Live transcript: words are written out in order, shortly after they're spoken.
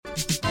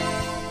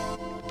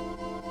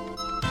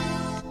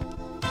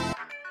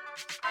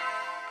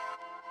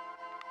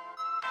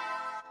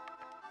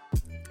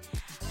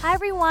Hi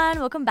everyone,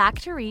 welcome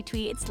back to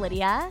Retweet. It's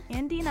Lydia.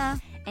 And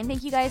Dina. And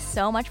thank you guys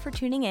so much for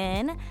tuning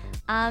in.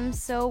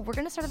 So we're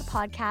going to start the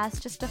podcast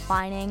just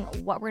defining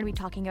what we're going to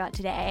be talking about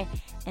today,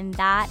 and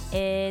that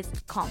is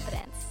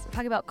confidence. We're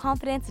talking about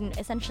confidence and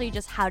essentially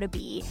just how to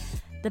be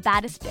the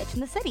baddest bitch in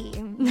the city.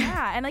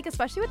 Yeah, and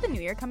especially with the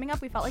new year coming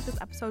up, we felt like this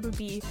episode would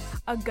be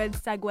a good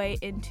segue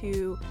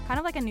into kind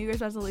of like a New Year's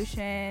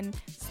resolution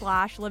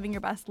 / living your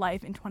best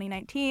life in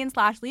 2019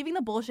 / leaving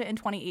the bullshit in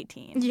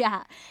 2018.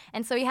 Yeah,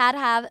 and so we had to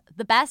have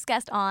the best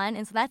guest on,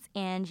 and so that's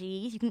Angie.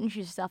 You can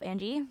introduce yourself,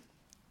 Angie.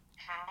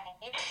 Hi.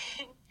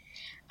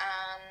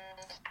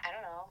 I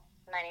don't know.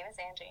 My name is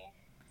Angie,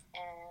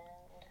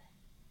 and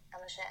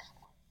I'm the shit.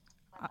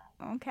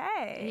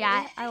 Okay.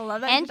 Yeah. I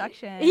love that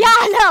introduction. Yeah,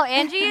 no,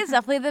 Angie is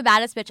definitely the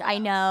baddest bitch I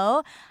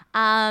know.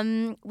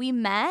 We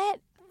met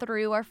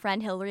through our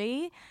friend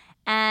Hillary,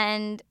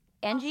 and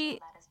Angie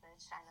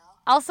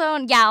also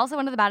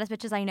one of the baddest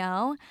bitches I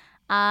know.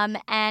 And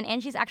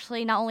Angie's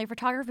actually not only a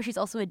photographer, she's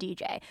also a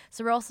DJ.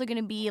 So we're also going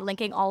to be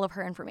linking all of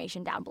her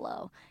information down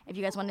below if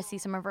you guys want to see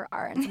some of her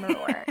art and some of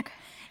her work.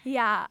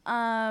 Yeah.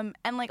 And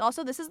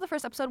also this is the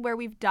first episode where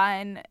we've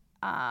done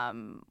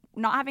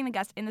not having the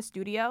guest in the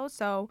studio.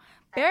 So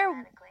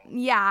bear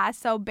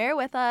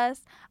with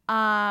us.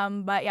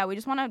 But yeah, we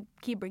just want to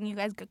keep bringing you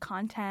guys good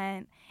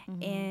content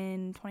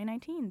in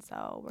 2019.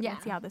 So we're going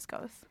to see how this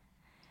goes.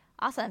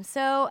 Awesome.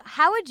 So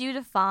how would you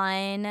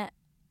define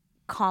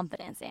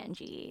confidence,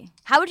 Angie?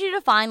 How would you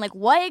define,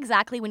 what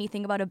exactly, when you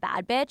think about a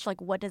bad bitch,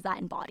 what does that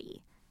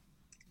embody?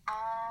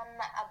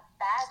 A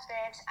bad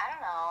bitch, I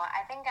don't know.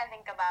 I think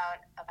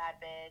about a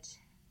bad bitch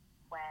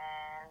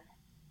when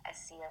I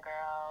see a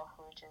girl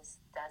who just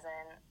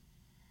doesn't,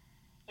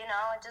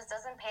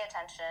 pay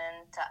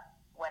attention to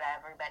what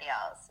everybody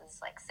else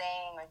is,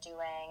 saying or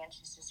doing, and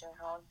she's just doing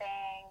her own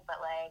thing, but,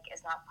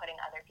 is not putting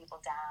other people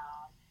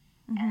down,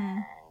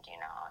 and,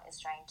 is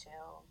trying to,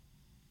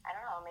 I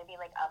don't know, maybe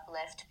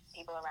uplift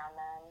people around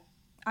them.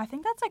 I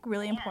think that's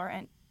really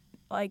important,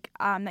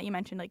 that you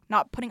mentioned,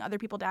 not putting other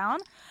people down,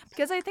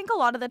 because I think a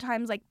lot of the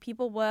times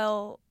people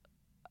will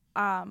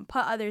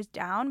put others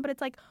down, but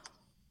it's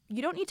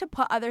you don't need to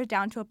put others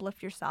down to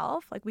uplift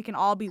yourself. We can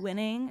all be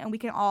winning, and we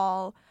can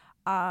all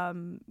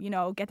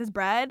get this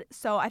bread.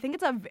 So I think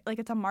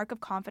it's a mark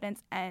of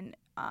confidence and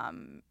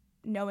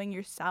knowing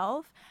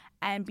yourself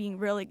and being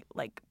really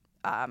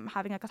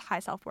having a high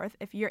self-worth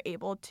if you're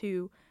able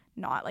to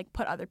not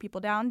put other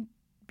people down,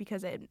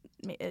 because it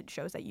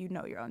shows that you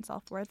know your own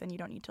self-worth and you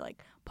don't need to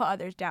put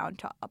others down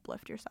to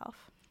uplift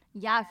yourself.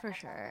 Yeah, for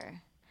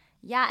sure.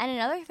 Yeah, and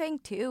another thing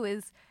too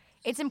is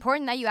it's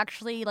important that you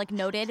actually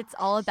noted it's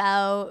all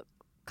about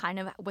kind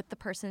of what the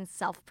person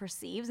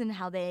self-perceives and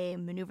how they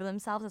maneuver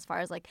themselves as far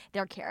as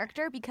their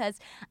character, because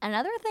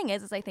another thing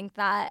is I think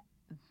that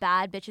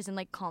bad bitches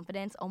and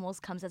confidence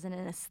almost comes as an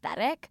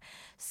aesthetic.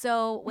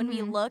 So when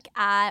we look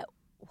at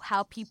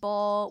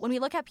people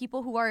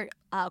who are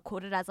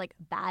quoted as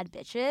bad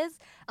bitches,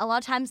 a lot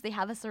of times they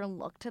have a certain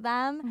look to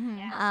them.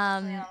 Yeah,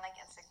 especially on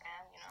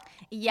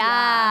Instagram,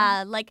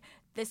 Yeah,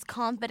 this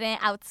confident,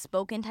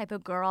 outspoken type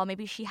of girl.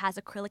 Maybe she has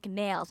acrylic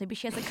nails. Maybe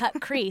she has a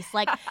cut crease.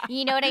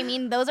 You know what I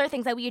mean? Those are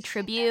things that we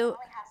attribute. She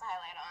definitely has the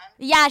highlight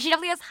on. Yeah, she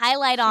definitely has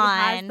highlight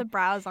on. She has the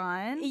brows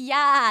on.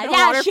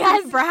 Yeah, she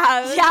has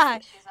brows. Yeah.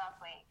 She's on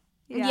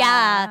point.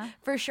 Yeah,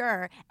 for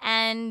sure.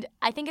 And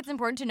I think it's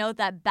important to note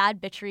that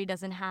bad bitchery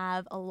doesn't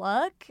have a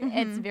look.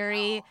 It's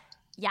very,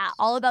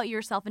 all about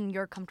yourself and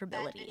your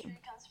comfortability. Bad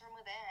bitchery comes from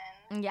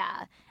within.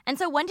 Yeah. And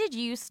so when did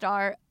you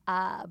start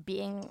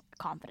being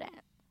confident?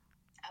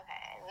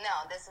 Okay.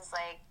 No, this is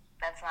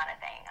that's not a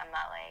thing. I'm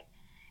not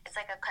it's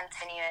a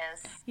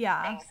continuous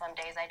thing. Some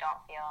days I don't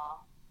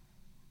feel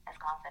as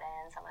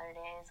confident. Some other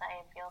days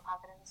I feel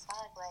confident as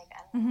fuck.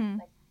 I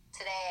don't know,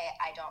 today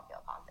I don't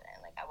feel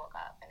confident. I woke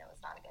up and it was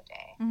not a good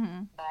day.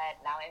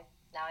 But now I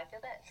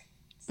feel good.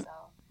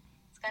 So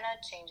it's kind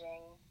of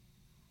changing.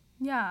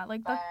 Yeah,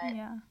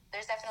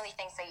 there's definitely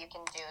things that you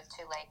can do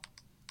to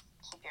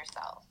keep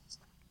yourself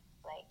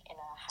in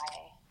a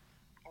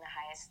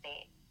high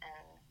state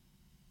and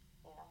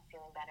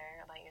feeling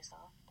better about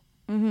yourself.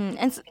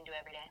 And so, you can do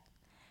every day.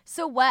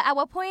 So at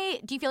what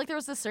point do you feel like there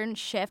was a certain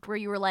shift where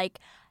you were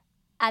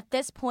at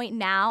this point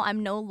now,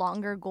 I'm no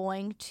longer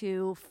going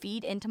to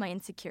feed into my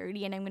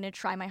insecurity and I'm going to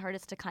try my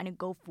hardest to kind of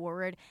go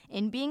forward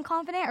in being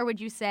confident? Or would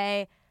you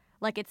say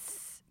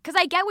it's, because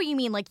I get what you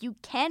mean. You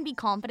can be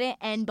confident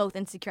and both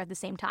insecure at the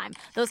same time.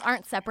 Those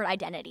aren't separate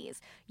identities.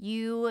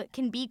 You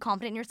can be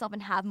confident in yourself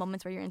and have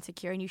moments where you're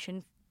insecure, and you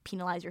shouldn't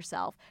penalize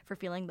yourself for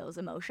feeling those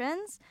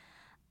emotions.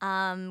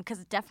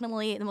 Because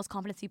definitely the most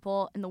confident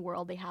people in the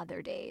world, they have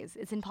their days.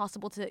 It's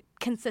impossible to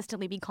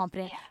consistently be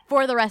confident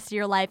for the rest of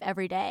your life,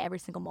 every day, every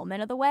single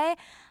moment of the way.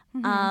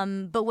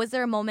 But was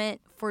there a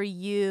moment for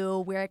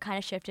you where it kind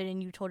of shifted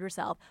and you told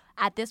yourself,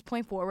 at this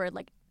point forward,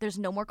 there's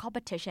no more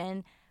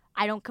competition.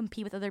 I don't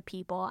compete with other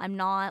people. I'm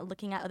not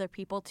looking at other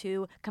people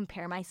to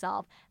compare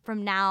myself.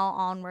 From now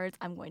onwards,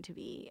 I'm going to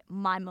be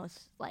my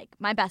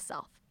best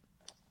self.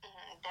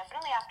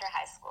 Definitely after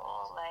high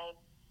school,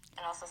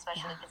 And also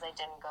especially because I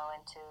didn't go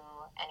into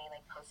any,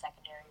 like,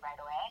 post-secondary right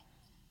away.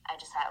 I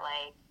just had,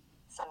 like,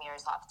 some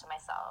years off to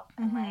myself.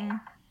 And, like,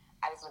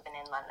 I was living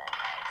in London,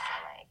 right? So,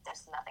 like,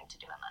 there's nothing to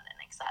do in London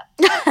except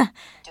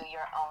do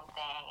your own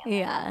thing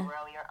and like,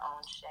 grow your own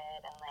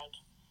shit and, like,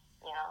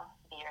 you know,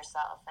 be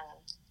yourself and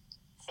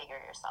figure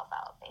yourself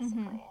out,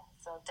 basically.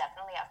 So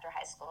definitely after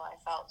high school, I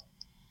felt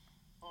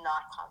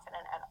not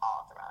confident at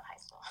all throughout high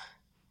school.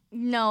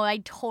 No, I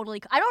don't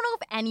know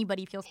if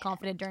anybody feels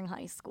confident during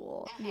high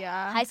school.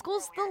 Yeah. High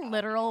school's the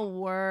literal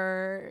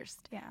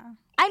worst. Yeah.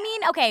 I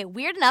mean, okay,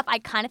 weird enough, I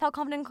kind of felt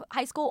confident in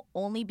high school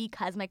only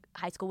because my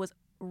high school was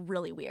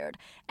really weird.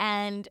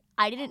 And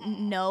I didn't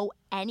know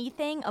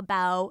anything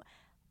about...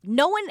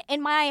 No one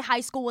in my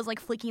high school was, like,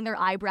 flicking their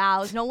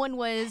eyebrows. No one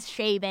was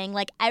shaving.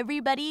 Like,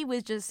 everybody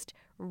was just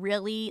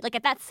really...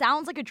 Like, that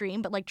sounds like a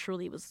dream, but, like,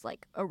 truly was,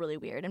 like, a really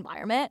weird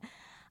environment.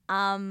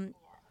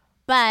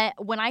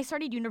 But when I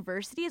started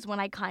university is when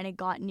I kind of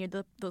got near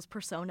those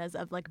personas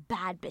of, like,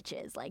 bad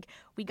bitches. Like,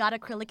 we got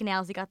acrylic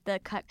nails, we got the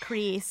cut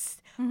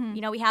crease.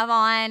 You know, we have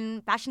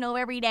on Fashion Nova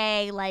every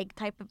day, like,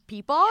 type of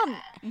people.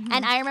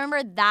 And I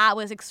remember that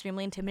was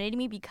extremely intimidating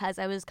me because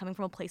I was coming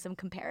from a place of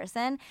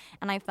comparison.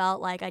 And I felt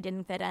like I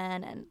didn't fit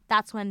in. And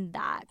that's when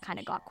that kind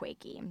of got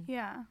quaky.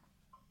 Yeah.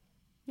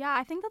 Yeah,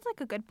 I think that's,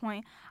 like, a good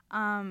point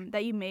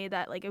that you made,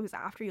 that, like, it was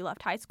after you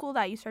left high school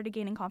that you started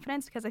gaining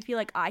confidence, because I feel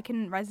like I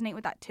can resonate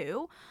with that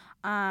too.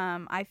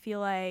 I feel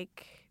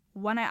like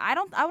when I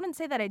wouldn't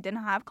say that I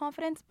didn't have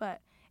confidence, but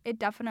it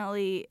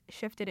definitely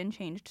shifted and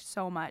changed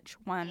so much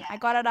when I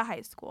got out of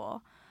high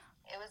school.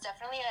 It was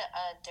definitely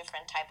a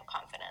different type of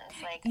confidence.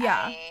 Like,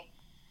 I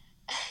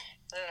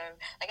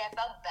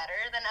felt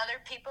better than other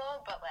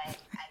people, but, like,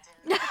 I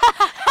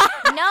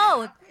didn't.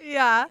 No.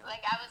 Yeah.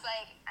 Like, I was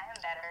like, I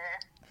am better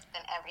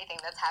than everything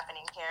that's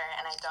happening here,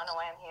 and I don't know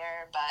why I'm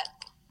here, but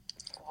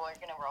we're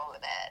gonna roll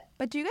with it.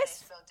 But do you guys...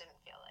 I still didn't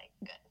feel, like,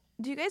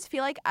 good. Do you guys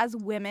feel like as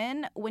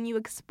women, when you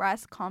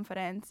express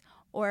confidence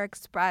or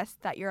express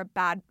that you're a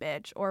bad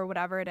bitch or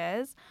whatever it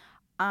is,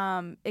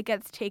 it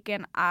gets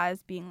taken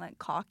as being, like,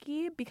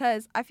 cocky?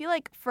 Because I feel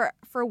like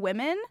for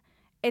women,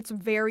 it's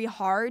very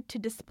hard to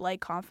display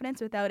confidence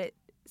without it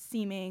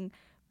seeming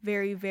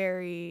very,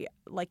 very,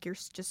 like, you're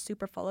just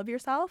super full of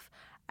yourself.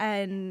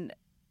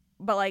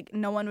 But, like,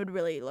 no one would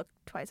really look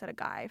twice at a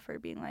guy for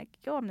being like,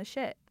 yo, I'm the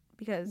shit.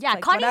 Because, like,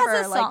 Kanye whatever,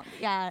 has a song.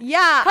 Yeah,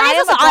 Kanye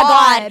has a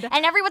god.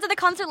 And everyone's at the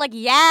concert like,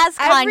 yes,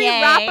 Kanye. Every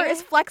rapper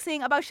is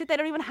flexing about shit they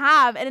don't even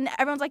have. And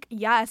everyone's like,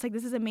 yes, like,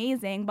 this is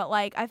amazing. But,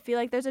 like, I feel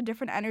like there's a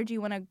different energy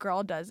when a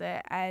girl does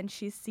it and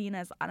she's seen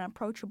as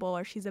unapproachable,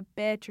 or she's a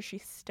bitch, or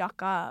she's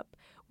stuck up.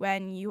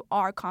 When you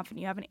are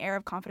confident, you have an air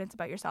of confidence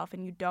about yourself,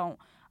 and you don't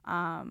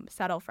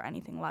settle for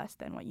anything less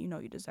than what you know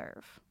you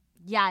deserve.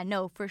 Yeah,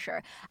 no, for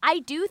sure. I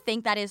do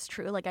think that is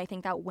true. Like, I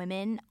think that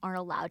women aren't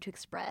allowed to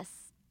express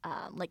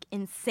like,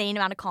 insane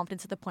amount of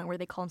confidence to the point where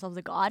they call themselves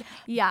a god.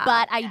 Yeah.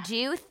 But I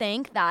do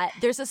think that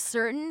there's a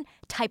certain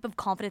type of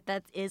confidence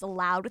that is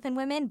allowed within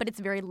women, but it's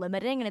very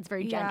limiting and it's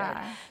very gendered.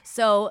 Yeah.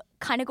 So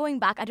kind of going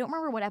back, I don't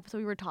remember what episode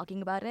we were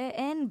talking about it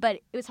in, but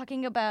it was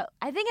talking about,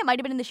 I think it might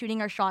have been in the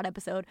Shooting Our Shot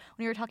episode,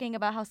 when we were talking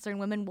about how certain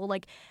women will,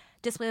 like,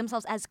 display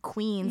themselves as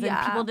queens and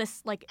people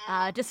just, like,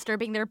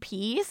 disturbing their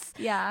peace.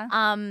 Yeah.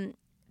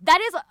 That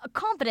is a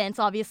confidence,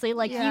 obviously.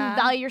 Like, you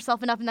value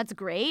yourself enough, and that's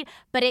great.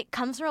 But it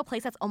comes from a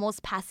place that's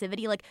almost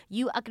passivity. Like,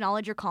 you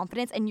acknowledge your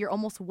confidence, and you're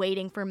almost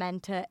waiting for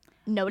men to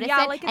notice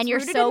it. Like, it's and you're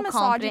rooted so in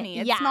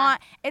misogyny.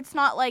 confident. It's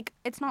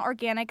not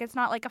organic. It's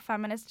not like a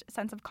feminist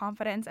sense of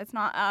confidence. It's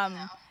not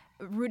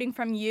rooting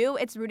from you.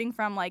 It's rooting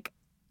from, like,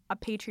 a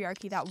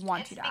patriarchy that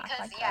wants you to act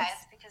like this.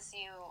 It's because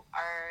you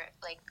are,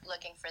 like,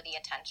 looking for the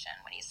attention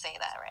when you say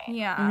that, right?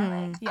 Yeah.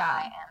 Like,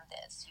 I am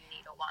this. You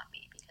need to want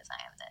me because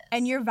I am this.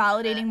 And you're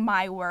validating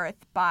my worth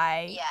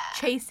by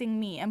chasing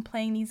me and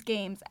playing these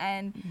games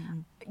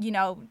and, you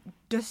know,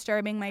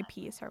 disturbing my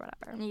peace or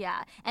whatever.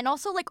 Yeah. And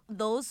also, like,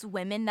 those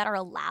women that are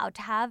allowed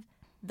to have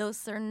those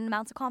certain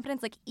amounts of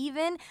confidence, like,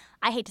 even,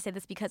 I hate to say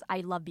this because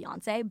I love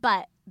Beyonce,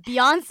 but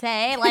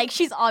Beyonce, like,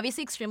 she's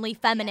obviously extremely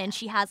feminine.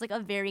 She has, like, a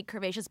very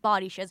curvaceous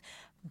body. She has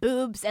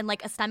boobs and,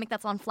 like, a stomach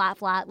that's on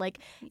flat. Like,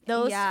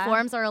 those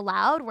forms are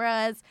allowed,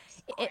 whereas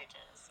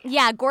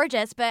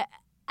gorgeous. But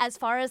as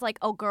far as, like,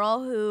 a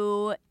girl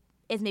who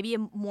is maybe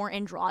more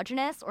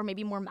androgynous or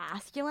maybe more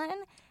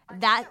masculine, or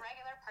that just a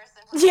regular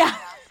person. Yeah.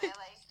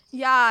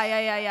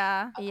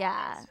 Yeah.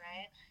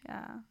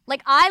 Yeah.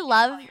 Like, I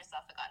love. Call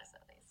yourself a goddess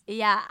at least.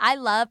 Yeah, I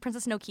love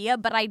Princess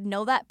Nokia, but I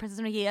know that Princess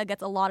Nokia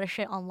gets a lot of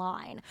shit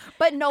online.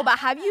 But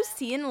have you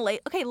seen lately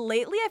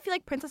I feel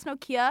like Princess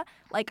Nokia,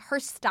 like, her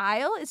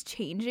style is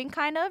changing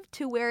kind of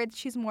to where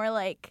she's more,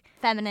 like,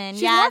 feminine.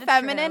 She's more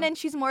feminine, and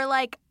she's more,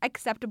 like,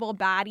 acceptable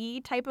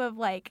baddie type of,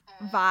 like,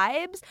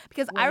 vibes.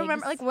 Because I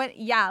remember, like,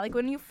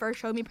 when you first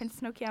showed me Princess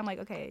Nokia, I'm like,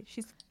 okay,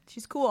 she's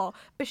cool,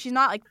 but she's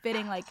not, like,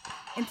 fitting, like,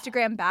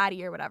 Instagram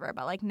baddie or whatever.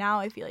 But, like, now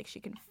I feel like she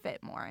can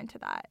fit more into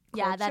that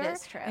culture. Yeah, that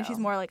is true. And she's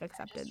more, like,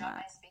 accepted in that.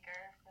 My speaker.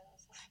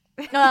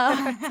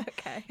 It's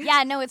okay.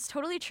 Yeah, no, it's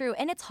totally true.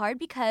 And it's hard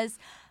because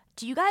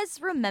Do you guys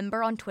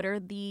remember on Twitter I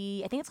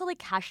think it's called like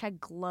hashtag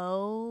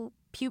glow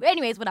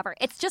anyways, whatever.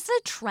 It's just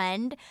a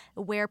trend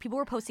where people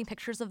were posting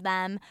pictures of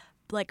them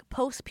like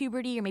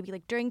post-puberty or maybe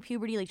like during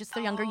puberty, like just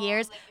their younger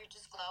years. Like you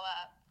just glow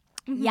up.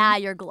 Mm-hmm. Yeah,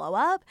 your glow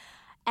up.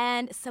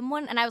 And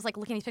I was like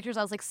looking at these pictures,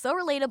 I was like so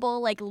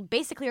relatable, like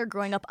basically our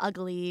Growing Up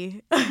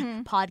Ugly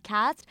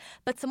podcast.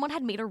 But someone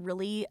had made a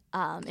really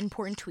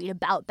important tweet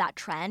about that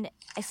trend,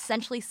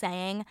 essentially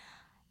saying,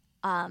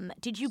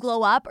 did you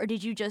glow up or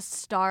did you just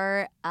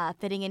start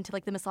fitting into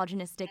like the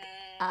misogynistic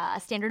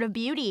standard of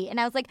beauty? And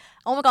I was like,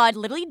 oh my God,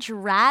 literally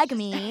drag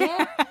me.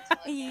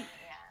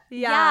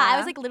 Yeah, I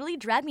was like, literally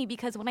drag me,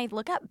 because when I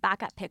look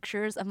back at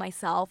pictures of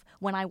myself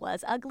when I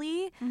was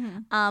ugly,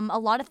 a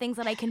lot of things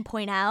that I can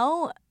point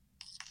out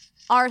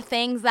are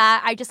things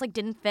that I just like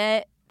didn't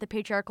fit the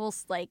patriarchal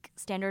like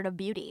standard of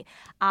beauty.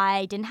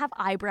 I didn't have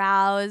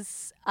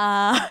eyebrows.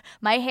 My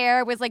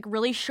hair was like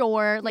really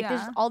short. Like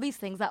there's all these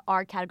things that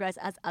are categorized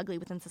as ugly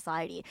within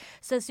society.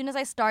 So as soon as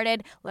I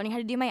started learning how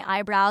to do my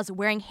eyebrows,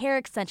 wearing hair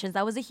extensions,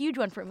 that was a huge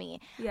one for me.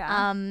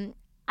 Yeah.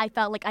 I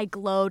felt like I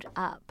glowed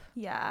up.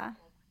 Yeah.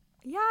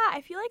 Yeah,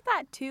 I feel like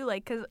that too.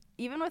 Like, because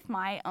even with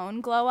my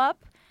own glow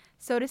up,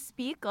 so to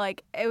speak,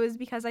 like it was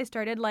because I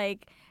started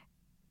like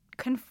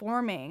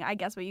conforming, I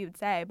guess what you'd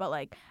say, but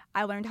like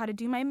I learned how to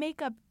do my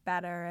makeup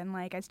better, and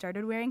like I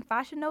started wearing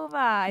Fashion Nova.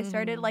 I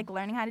started like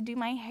learning how to do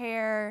my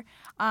hair,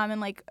 and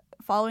like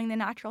following the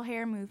natural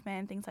hair movement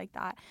and things like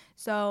that.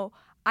 So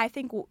I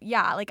think,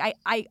 yeah, like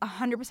I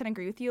 100%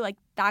 agree with you. Like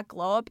that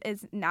glow up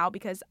is now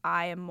because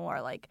I am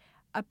more like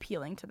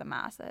appealing to the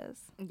masses.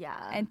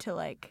 Yeah. And to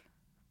like,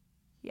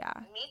 yeah.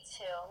 Me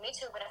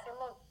too. But I feel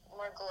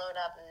more glowed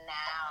up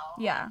now.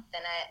 Yeah.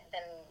 Than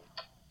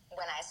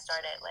when I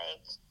started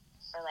like.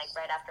 Or like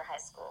right after high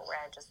school, where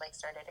I just like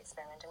started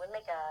experimenting with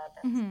makeup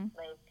and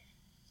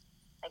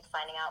like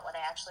finding out what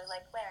I actually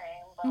like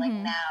wearing. But like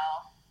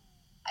now,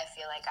 I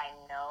feel like I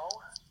know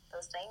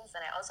those things, and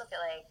I also feel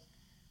like,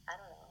 I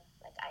don't know,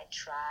 like I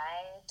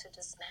try to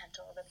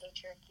dismantle the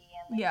patriarchy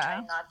and like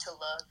try not to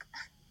look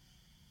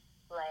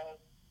like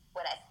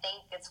what I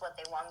think it's what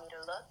they want me to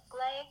look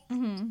like.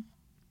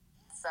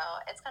 So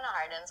it's kind of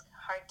hard, and it's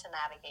hard to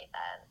navigate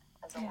that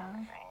as a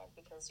woman, right?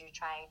 Because you're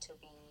trying to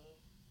be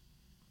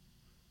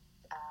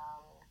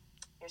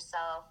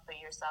yourself, but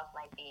yourself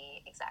might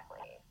be exactly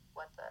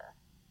what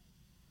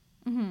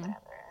the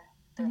whatever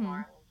the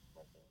norm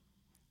would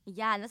be.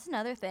 Yeah, and that's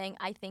another thing.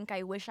 I think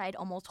I wish I'd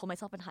almost told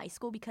myself in high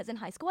school, because in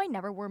high school I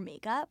never wore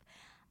makeup.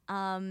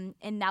 And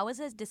that was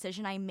a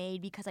decision I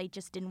made because I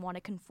just didn't want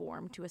to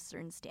conform to a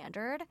certain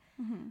standard.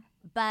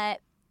 But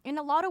in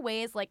a lot of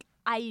ways, like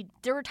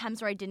there were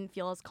times where I didn't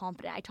feel as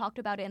confident. I talked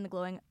about it in the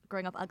Growing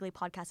Up Ugly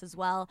podcast as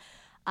well.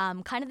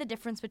 Kind of the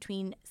difference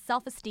between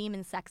self-esteem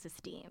and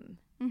sex-esteem.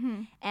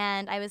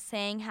 And I was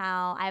saying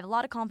how I have a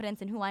lot of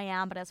confidence in who I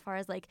am, but as far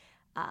as like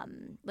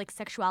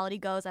sexuality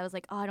goes, I was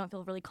like, oh, I don't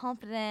feel really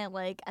confident.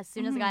 Like as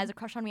soon as a guy has a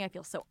crush on me, I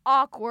feel so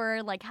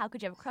awkward. Like how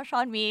could you have a crush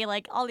on me?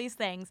 Like all these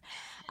things.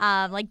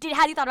 Like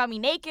had you thought about me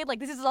naked? Like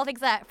this is all things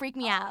that freak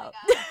me out.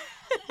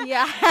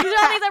 Yeah, these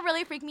are all things that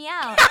really freak me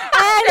out.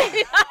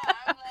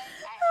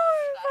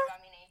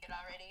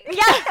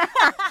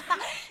 Yeah.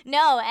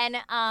 No, and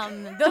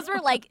those were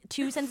like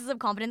two senses of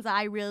confidence that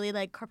I really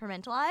like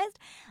compartmentalized.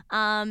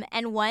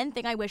 And one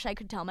thing I wish I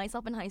could tell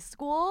myself in high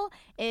school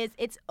is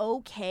it's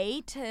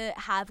okay to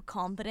have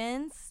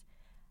confidence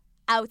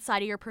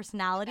outside of your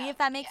personality, if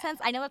that makes sense.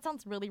 I know that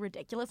sounds really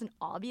ridiculous and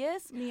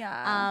obvious.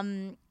 Yeah.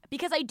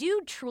 Because I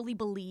do truly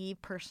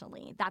believe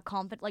personally that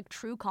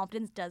true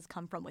confidence does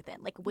come from within.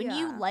 Like when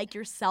you like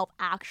yourself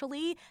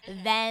actually,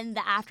 then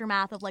the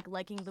aftermath of like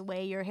liking the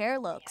way your hair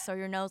looks or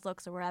your nose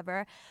looks or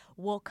whatever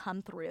will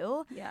come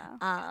through.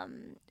 Yeah.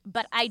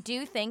 But I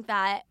do think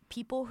that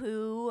people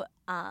who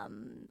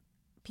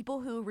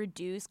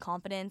reduce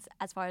confidence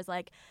as far as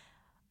like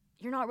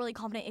you're not really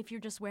confident if you're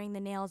just wearing the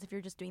nails, if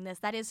you're just doing this.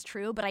 That is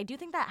true, but I do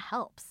think that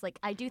helps. Like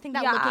I do think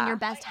that looking your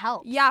best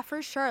helps. Yeah,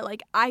 for sure.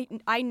 Like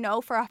I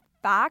know for a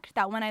fact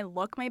that when I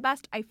look my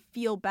best, I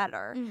feel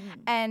better.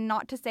 And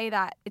not to say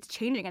that it's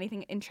changing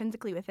anything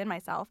intrinsically within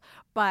myself,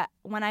 but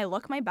when I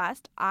look my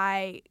best,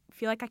 I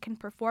feel like I can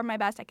perform my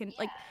best. I can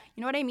like,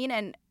 you know what I mean?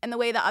 And the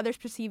way that others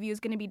perceive you is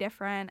going to be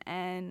different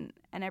and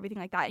everything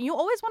like that. And you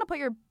always want to put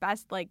your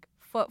best like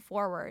foot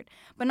forward,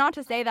 but not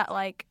to say that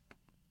like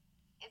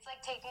it's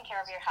like taking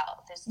care of your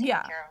health. It's taking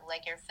care of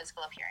like your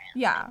physical appearance.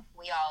 Yeah. Like,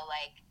 we all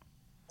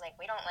like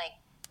we don't like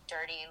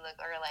dirty look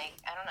or like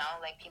I don't know,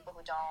 like people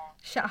who don't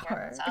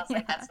shower themselves.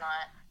 Like that's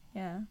not.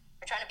 Yeah.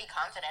 We're trying to be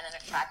confident and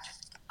attract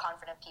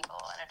confident people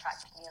and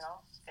attract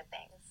good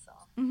things. So.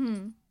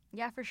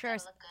 Yeah, for sure.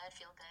 Look good,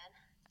 feel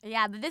good.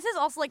 Yeah, but this is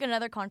also like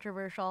another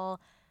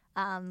controversial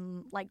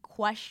like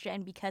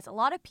question, because a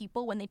lot of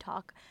people when they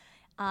talk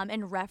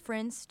in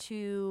reference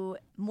to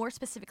more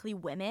specifically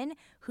women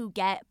who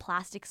get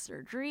plastic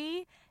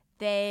surgery,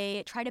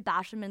 they try to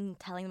bash them and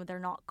telling them they're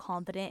not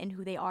confident in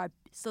who they are,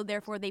 so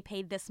therefore they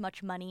pay this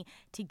much money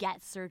to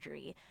get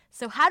surgery.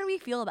 So how do we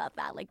feel about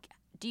that? Like,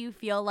 do you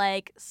feel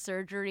like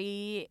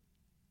surgery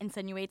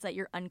insinuates that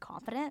you're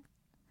unconfident?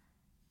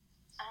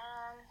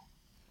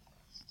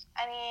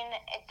 I mean,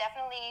 it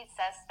definitely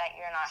says that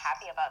you're not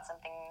happy about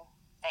something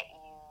that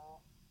you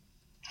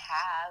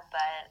have,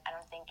 but I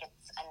don't think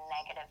it's a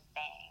negative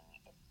thing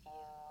if you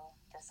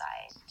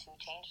decide to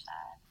change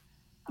that.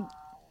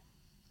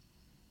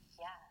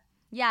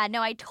 Yeah,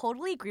 no, I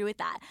totally agree with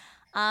that.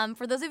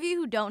 For those of you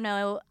who don't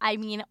know, I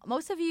mean,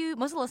 most of the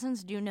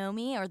listeners do know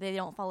me, or they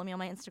don't follow me on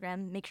my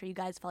Instagram. Make sure you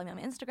guys follow me on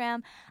my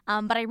Instagram.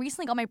 But I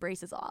recently got my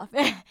braces off,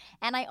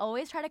 and I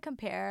always try to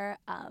compare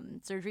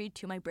surgery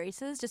to my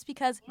braces, just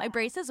because my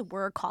braces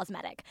were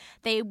cosmetic.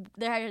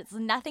 There's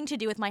nothing to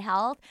do with my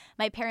health.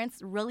 My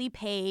parents really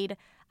paid,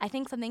 I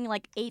think, something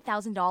like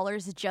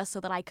 $8,000 just so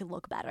that I could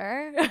look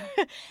better.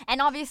 And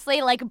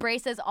obviously, like,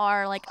 braces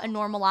are like a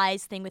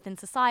normalized thing within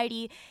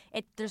society.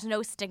 There's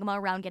no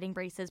stigma around getting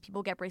braces.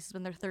 People get braces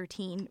when they're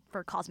 13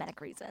 for cosmetic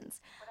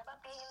reasons. What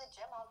about being in the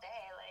gym all day?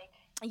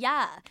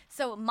 Yeah.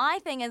 So my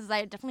thing is,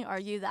 I definitely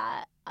argue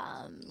that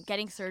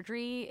getting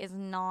surgery is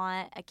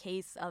not a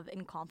case of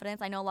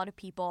incompetence. I know a lot of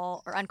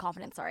people, or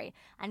unconfidence, sorry.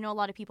 I know a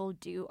lot of people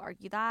do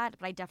argue that,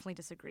 but I definitely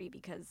disagree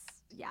because,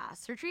 yeah,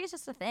 surgery is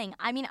just a thing.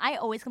 I mean, I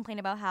always complain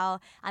about how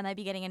I might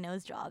be getting a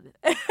nose job.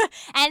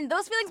 And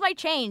those feelings might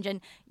change.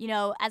 And, you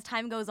know, as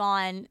time goes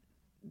on,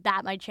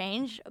 that might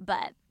change.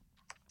 But,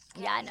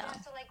 yeah, I know. You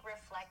have to, like,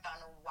 reflect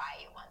on why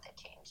you want the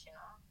change, you know?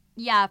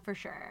 Yeah, for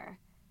sure.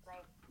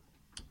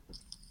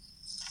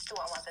 Do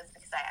I want this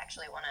because I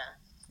actually want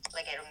to,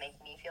 like, it'll make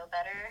me feel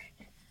better?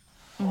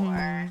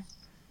 Or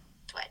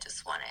do I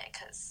just want it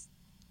because,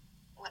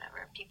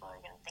 whatever, people are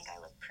going to think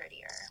I look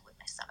prettier with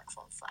my stomach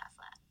full and flat.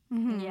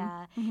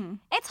 Yeah.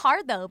 It's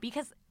hard, though,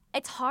 because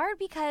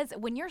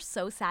when you're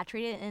so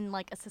saturated in,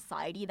 like, a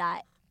society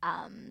that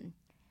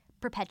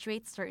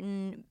perpetuates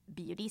certain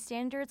beauty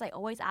standards, I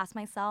always ask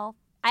myself,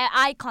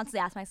 I constantly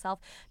ask myself,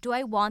 do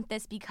I want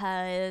this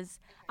because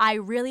I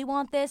really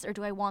want this, or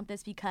do I want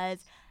this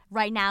because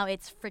right now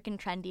it's freaking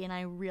trendy and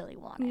I really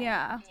want it?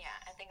 Yeah. Yeah,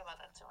 I think about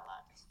that too a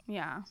lot.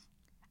 Yeah.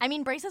 I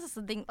mean, braces is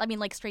something, I mean,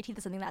 like, straight teeth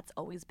is something that's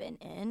always been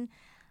in.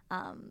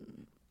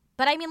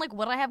 But I mean, like,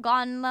 would I have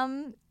gotten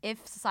them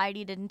if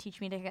society didn't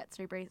teach me to get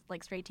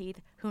straight teeth?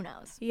 Who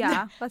knows?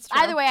 Yeah, that's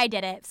true. Either way, I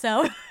did it,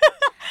 so.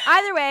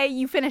 Either way,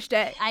 you finished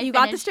it. You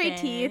got the straight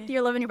teeth.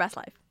 You're living your best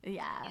life.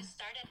 Yeah. You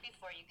started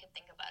before you could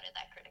think about it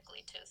that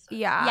critically, too. So.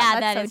 Yeah,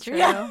 that is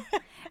true.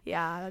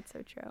 Yeah, that's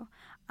so true.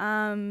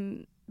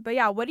 But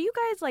yeah, what do you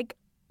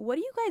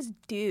guys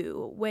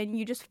do when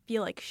you just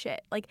feel like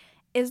shit? Like,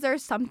 is there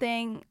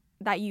something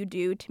that you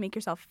do to make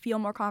yourself feel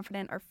more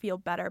confident or feel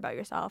better about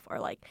yourself, or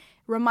like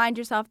remind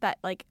yourself that,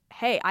 like,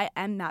 hey, I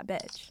am that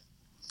bitch?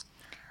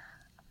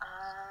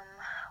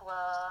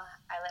 Well,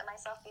 I let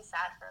myself be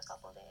sad for a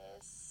couple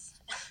days,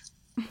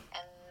 and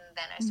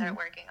then I started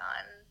working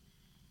on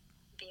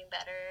being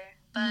better.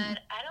 But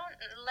I don't,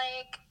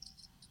 like,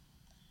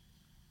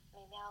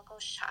 maybe I'll go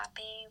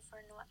shopping for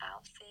a new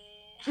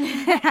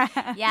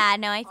outfit. Yeah,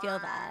 no, I feel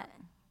that.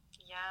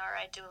 Yeah, or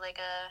I do like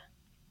a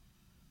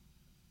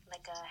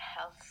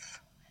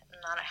health,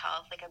 not a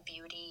health, like a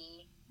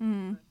beauty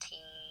routine.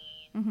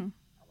 I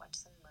watch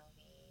some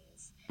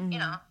movies. You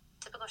know,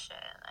 typical shit,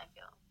 I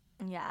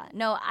feel. Yeah.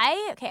 No,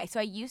 so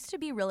I used to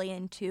be really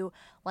into,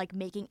 like,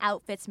 making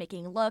outfits,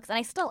 making looks, and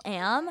I still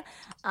am.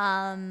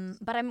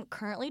 But I'm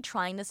currently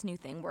trying this new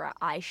thing where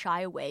I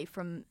shy away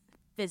from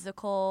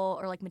physical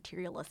or, like,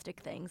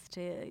 materialistic things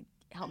to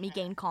help me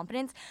gain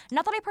confidence.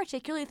 Not that I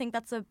particularly think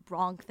that's a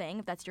wrong thing,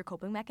 if that's your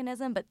coping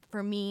mechanism, but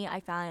for me,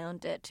 I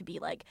found it to be,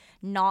 like,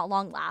 not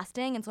long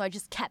lasting, and so I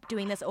just kept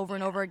doing this over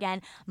and over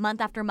again.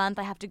 Month after month,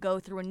 I have to go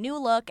through a new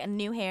look and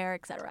new hair,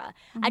 etc.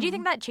 I do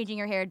think that changing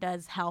your hair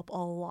does help a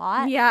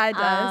lot. Yeah, it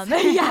does.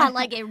 Yeah,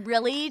 like, it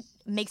really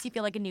makes you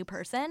feel like a new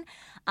person.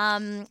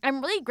 I'm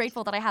really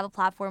grateful that I have a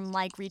platform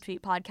like Retweet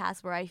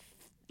Podcast where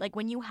like,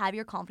 when you have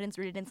your confidence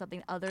rooted in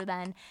something other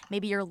than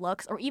maybe your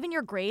looks or even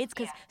your grades,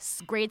 because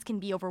grades can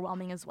be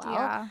overwhelming as well.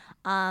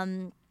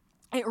 Yeah.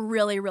 It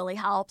really, really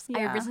helps.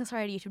 Yeah. I recently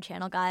started a YouTube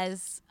channel,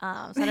 guys. So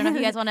I don't know if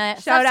you guys want to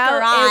Shout subscribe.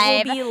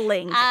 out, it will be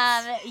linked.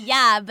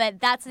 Yeah, but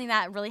that's something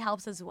that really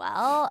helps as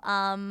well.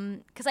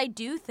 Because I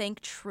do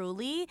think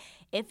truly,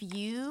 if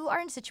you are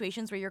in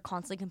situations where you're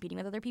constantly competing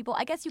with other people,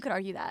 I guess you could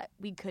argue that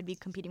we could be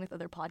competing with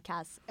other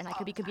podcasts, and I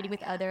could be competing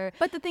with other.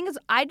 But the thing is,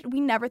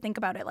 we never think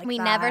about it like that. We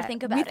never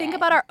think about it. We think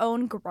about our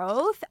own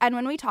growth, and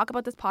when we talk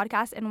about this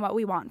podcast and what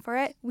we want for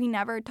it, we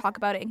never talk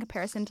about it in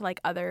comparison to, like,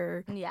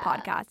 other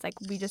podcasts. Like,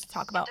 we just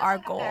talk about our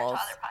goals.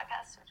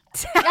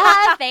 To other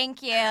podcasts.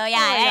 Thank you. Yeah,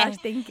 oh my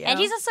gosh, thank you. And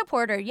she's a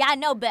supporter. Yeah,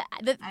 no, but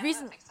the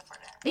reason.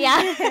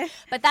 Yeah,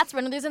 but that's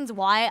one of the reasons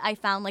why I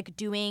found, like,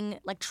 doing,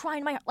 like, try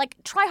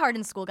hard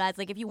in school, guys.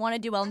 Like, if you want to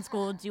do well in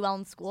school, do well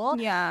in school.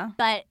 Yeah.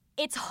 But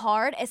it's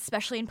hard,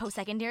 especially in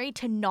post-secondary,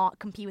 to not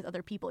compete with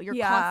other people. You're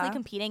constantly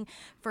competing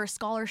for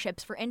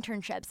scholarships, for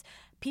internships.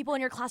 People in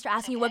your class are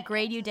asking you what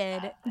grade you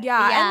did.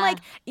 Yeah, and, like,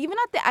 even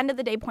at the end of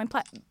the day, point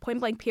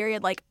blank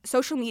period, like,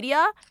 social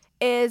media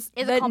is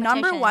the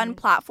number one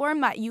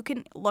platform that you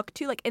can look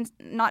to, like,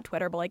 not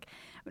Twitter, but like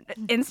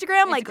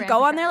Instagram, like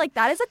go on there, like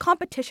that is a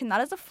competition,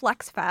 that is a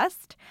flex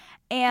fest,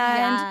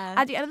 and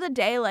at the end of the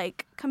day,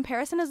 like,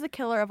 comparison is the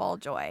killer of all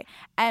joy,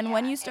 and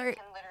when you start, it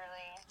can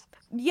literally, it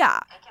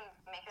can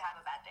make you have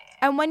a bad day,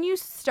 and when you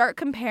start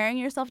comparing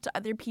yourself to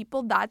other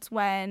people, that's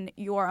when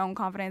your own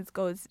confidence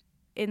goes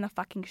in the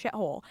fucking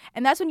shithole.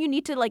 And that's when you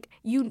need to, like,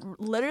 you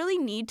literally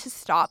need to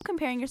stop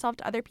comparing yourself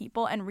to other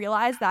people and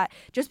realize that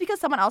just because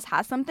someone else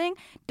has something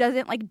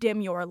doesn't, like, dim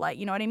your light.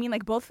 You know what I mean?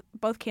 Like, both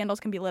candles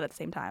can be lit at the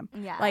same time.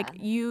 Yeah. Like,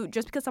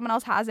 just because someone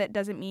else has it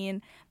doesn't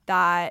mean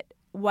that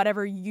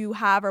whatever you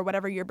have or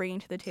whatever you're bringing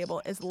to the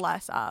table is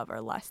less of or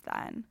less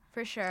than.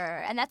 For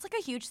sure. And that's like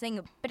a huge thing,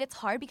 but it's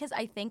hard because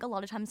I think a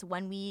lot of times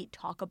when we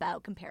talk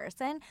about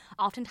comparison,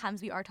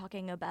 oftentimes we are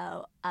talking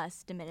about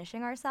us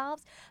diminishing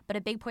ourselves. But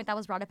a big point that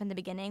was brought up in the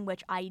beginning,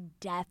 which I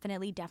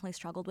definitely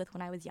struggled with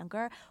when I was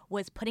younger,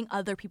 was putting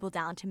other people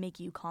down to make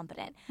you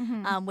confident,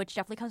 which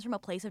definitely comes from a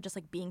place of just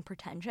like being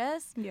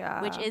pretentious,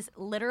 which is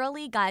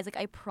literally, guys, like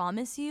I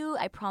promise you,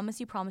 that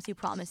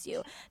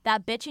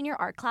bitch in your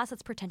art class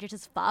that's pretentious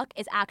as fuck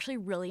is actually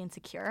really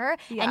insecure,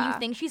 and you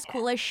think she's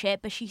cool as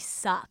shit, but she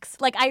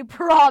sucks. Like, I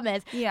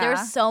promise. Yeah. There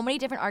are so many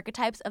different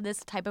archetypes of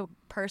this type of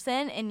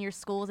person in your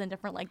schools and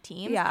different, like,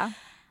 teams. Yeah.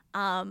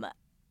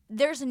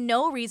 There's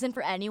no reason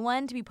for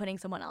anyone to be putting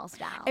someone else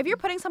down. If you're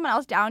putting someone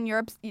else down,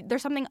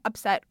 there's something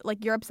upset,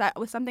 like you're upset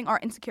with something or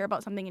insecure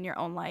about something in your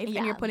own life,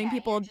 and you're putting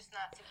people. You're just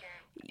not secure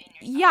in yourself.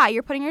 Yeah,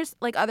 you're putting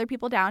other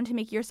people down to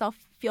make yourself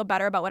feel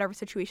better about whatever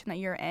situation that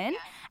you're in,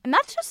 and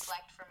that's just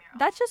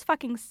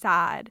fucking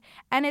sad.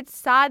 And it's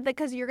sad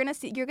because you're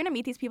gonna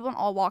meet these people in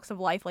all walks of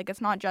life. Like,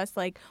 it's not just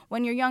like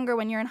when you're younger,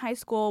 when you're in high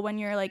school, when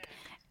you're like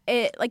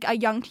a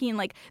young teen.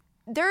 Like,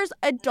 there's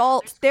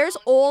adults, there's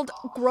old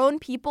grown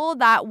people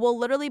that will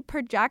literally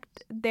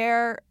project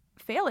their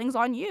failings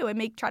on you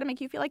and try to make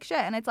you feel like shit.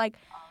 And it's like,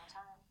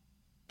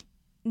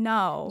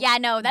 no. Yeah,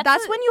 no.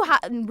 That's when you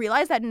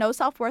realize that no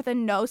self-worth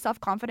and no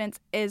self-confidence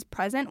is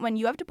present when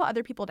you have to put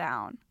other people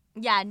down.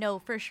 Yeah, no,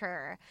 for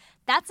sure.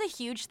 That's a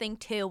huge thing,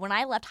 too. When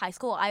I left high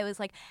school, I was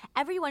like,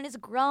 everyone is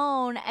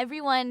grown.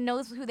 Everyone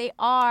knows who they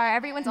are.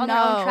 Everyone's on their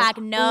own track.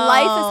 No.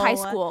 Life is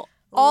high school.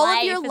 All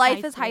of your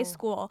life is high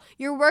school.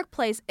 Your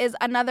workplace is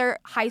another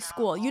high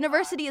school.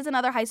 University is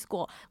another high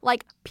school.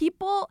 Like,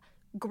 people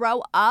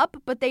grow up,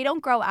 but they don't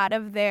grow out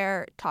of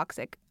their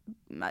toxic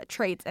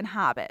traits and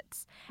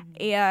habits.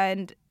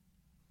 And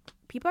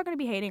people are going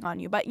to be hating on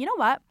you. But you know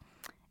what?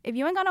 If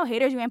you ain't got no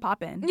haters, you ain't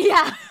popping.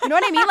 Yeah. You know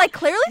what I mean? Like,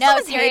 clearly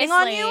someone's hating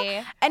on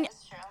you. And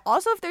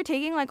also, if they're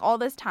taking, like, all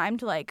this time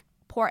to, like,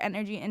 pour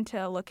energy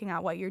into looking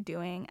at what you're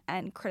doing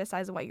and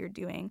criticize what you're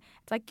doing,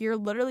 it's like you're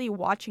literally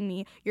watching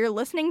me. You're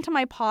listening to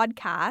my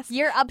podcast.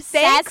 You're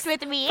obsessed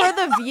with me. For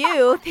the view.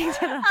 Oh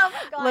my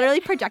God. Literally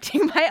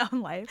projecting my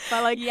own life.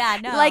 But, like, yeah,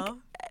 no. Like,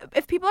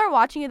 if people are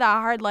watching you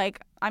that hard,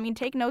 like, I mean,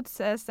 take notes,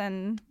 sis,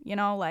 and, you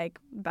know, like,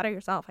 better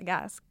yourself, I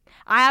guess.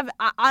 I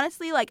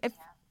honestly, like,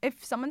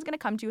 if someone's going to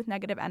come to you with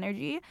negative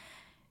energy,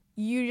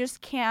 you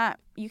can't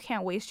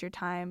waste your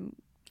time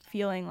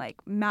feeling, like,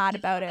 mad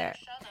about it.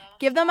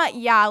 Give them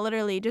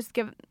literally, just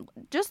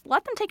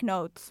let them take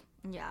notes.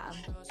 Yeah.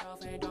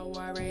 Don't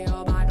worry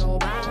about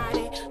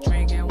nobody.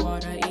 Drinking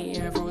water,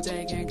 eating fruit,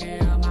 taking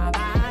care of my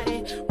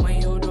body. When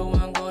you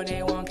doing good,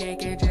 they won't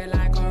kick it just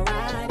like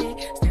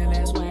karate. Still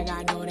in swag,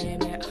 I know they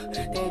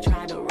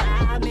try to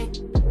rob me.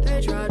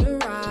 They try to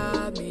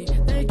rob me.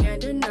 They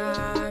can't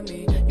deny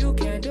me. You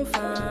can't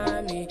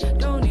define me.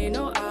 Don't need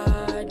no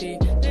ID.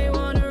 They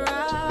wanna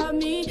rob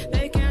me.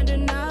 They can't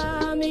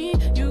deny me.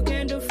 You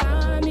can't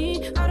define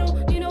me. I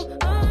don't need no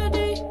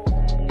ID.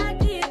 I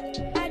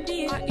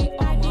eat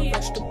all my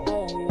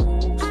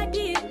vegetables. I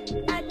did.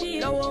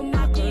 Lower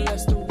my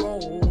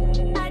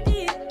cholesterol. I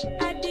did.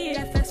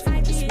 That fast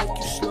food just make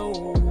you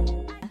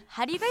slow.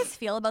 How do you guys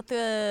feel about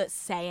the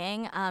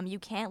saying, you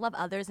can't love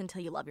others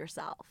until you love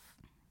yourself?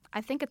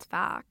 I think it's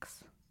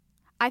facts.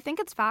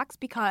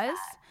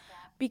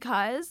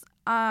 Because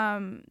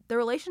the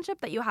relationship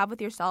that you have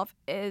with yourself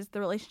is the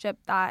relationship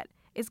that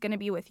is going to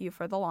be with you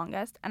for the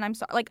longest. And I'm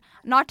sorry, like,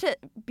 not to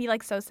be,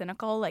 like, so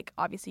cynical, like,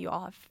 obviously you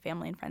all have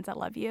family and friends that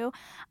love you.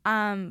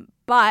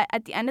 But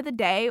at the end of the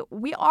day,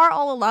 we are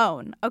all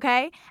alone,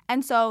 okay?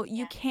 And so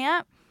you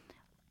can't,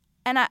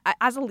 and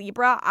as a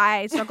Libra,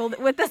 I struggled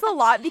with this a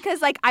lot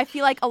because, like, I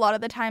feel like a lot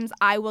of the times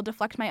I will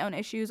deflect my own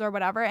issues or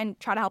whatever and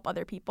try to help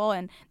other people.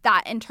 And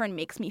that in turn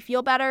makes me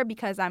feel better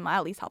because I'm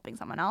at least helping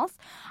someone else.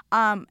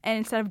 And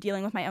instead of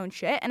dealing with my own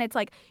shit. And it's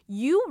like,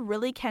 you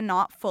really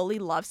cannot fully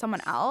love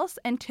someone else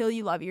until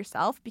you love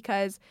yourself,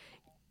 because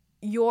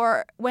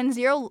when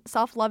zero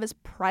self-love is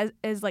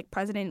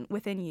present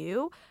within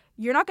you,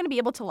 you're not going to be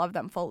able to love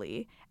them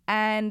fully.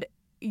 And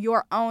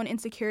your own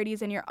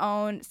insecurities and your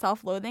own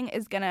self-loathing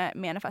is going to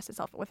manifest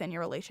itself within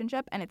your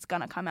relationship, and it's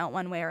going to come out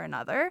one way or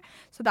another.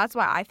 So that's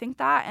why I think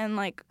that. And,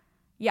 like,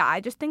 yeah, I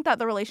just think that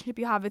the relationship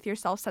you have with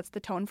yourself sets the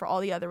tone for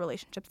all the other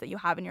relationships that you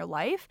have in your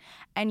life,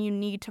 and you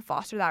need to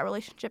foster that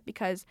relationship,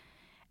 because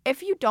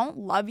if you don't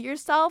love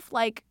yourself,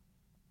 like,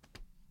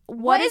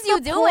 what is you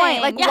the doing?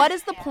 point? Like, what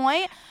is the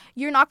point?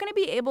 You're not going to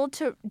be able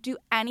to do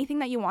anything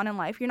that you want in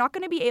life. You're not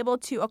going to be able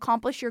to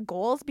accomplish your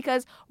goals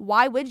because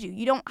why would you?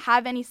 You don't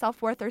have any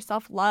self-worth or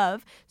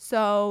self-love.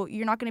 So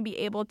you're not going to be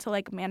able to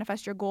like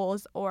manifest your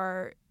goals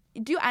or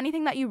do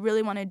anything that you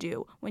really want to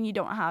do when you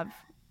don't have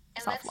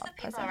it self-love. It lets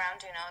the people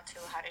around you know too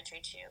how to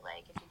treat you.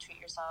 Like if you treat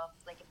yourself,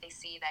 like if they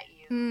see that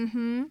you,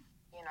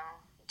 you know,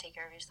 you take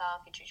care of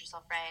yourself, you treat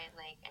yourself right,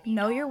 like and you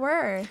know your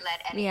worth.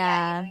 You know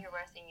your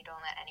worth, and you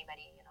don't let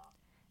anybody, you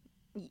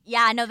know.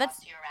 Yeah, no,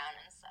 that's you around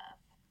and stuff.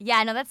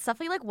 Yeah, no, that's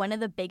definitely like one of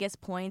the biggest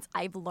points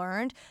I've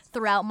learned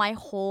throughout my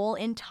whole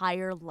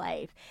entire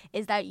life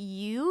is that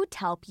you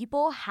tell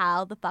people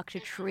how the fuck to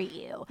treat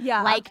you.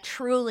 Yeah. Like,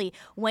 truly.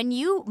 When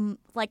you,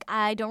 like,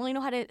 I don't really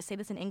know how to say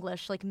this in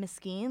English, like,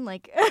 miskeen,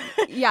 like.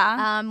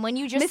 Yeah. When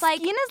you just, miskeen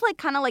like. Miskeen is, like,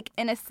 kind of, like,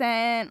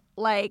 innocent,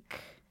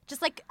 like.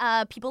 Just, like,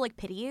 people, like,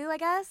 pity you, I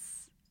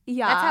guess.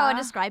 Yeah. That's how I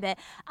describe it.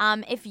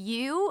 If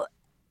you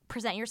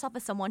present yourself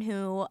as someone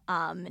who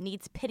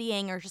needs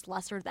pitying or just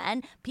lesser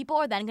than, people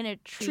are then going to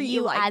treat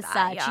you like as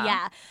that, such.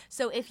 Yeah.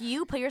 So if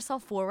you put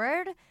yourself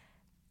forward,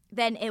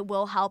 then it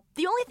will help.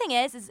 The only thing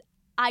is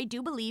I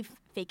do believe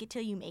fake it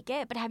till you make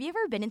it. But have you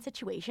ever been in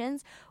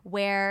situations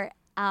where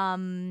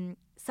someone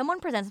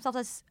presents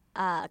themselves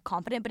as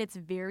confident, but it's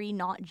very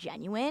not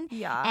genuine?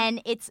 Yeah.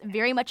 And it's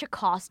very much a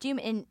costume,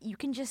 and you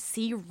can just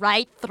see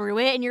right through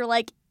it, and you're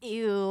like,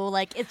 ew,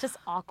 like it's just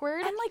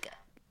awkward. And like,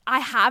 I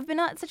have been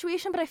in that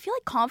situation, but I feel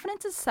like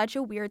confidence is such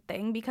a weird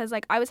thing because,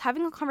 like, I was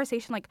having a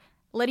conversation, like,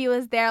 Lydia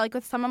was there, like,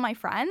 with some of my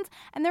friends,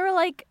 and they were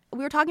like,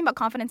 we were talking about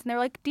confidence, and they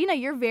were like, Dina,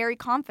 you're very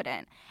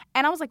confident.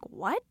 And I was like,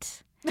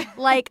 what?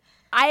 Like,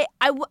 I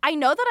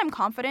know that I'm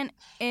confident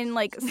in,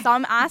 like,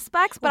 some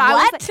aspects, but I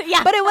was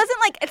like, but it wasn't,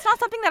 like, it's not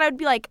something that I would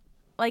be like,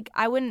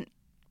 I wouldn't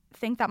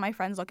think that my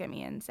friends look at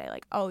me and say,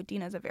 like, oh,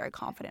 Dina's a very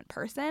confident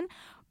person,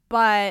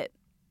 but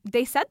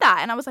they said that,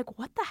 and I was like,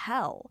 what the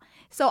hell?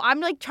 So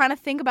I'm, like, trying to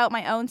think about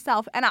my own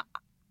self, and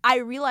I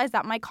realized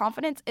that my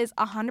confidence is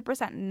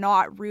 100%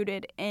 not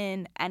rooted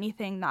in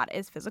anything that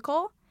is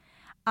physical,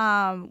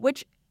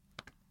 which,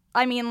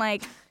 I mean,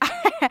 like,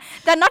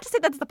 that not to say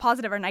that's the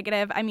positive or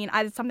negative. I mean,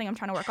 it's something I'm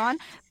trying to work on,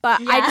 but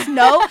I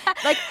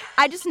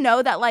just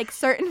know that, like,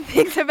 certain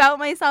things about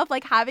myself,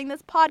 like having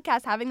this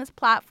podcast, having this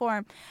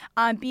platform,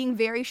 being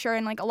very sure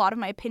in, like, a lot of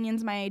my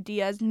opinions, my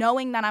ideas,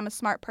 knowing that I'm a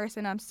smart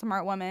person, I'm a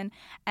smart woman,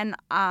 and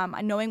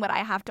knowing what I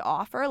have to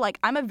offer, like,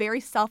 I'm a very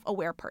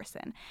self-aware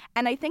person.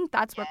 And I think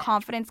that's where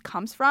confidence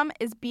comes from,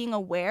 is being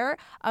aware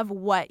of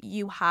what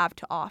you have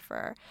to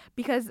offer.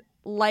 Because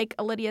like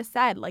Lydia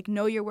said, like,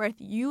 know your worth.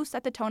 You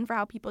set the tone for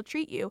how people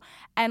treat you.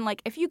 And,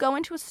 like, if you go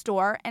into a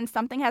store and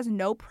something has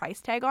no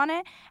price tag on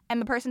it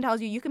and the person tells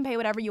you you can pay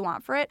whatever you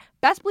want for it,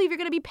 best believe you're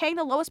going to be paying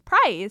the lowest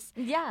price.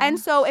 Yeah. And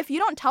so if you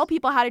don't tell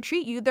people how to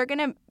treat you, they're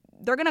going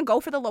to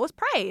go for the lowest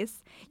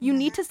price. You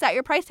need to set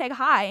your price tag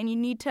high, and you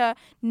need to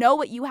know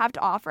what you have to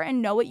offer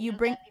and know what you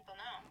bring. Let people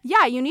know.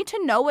 Yeah, you need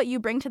to know what you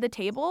bring to the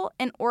table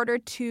in order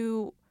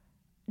to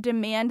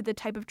demand the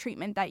type of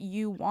treatment that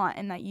you want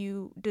and that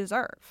you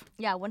deserve.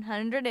 Yeah,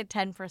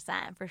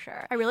 110% for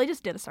sure. I really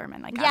just did a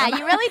sermon. Like, yeah,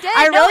 you really did.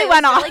 I really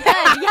went off. Really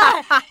good.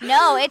 Yeah.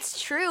 No, it's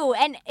true.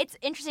 And it's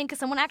interesting because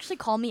someone actually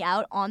called me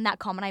out on that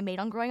comment I made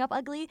on Growing Up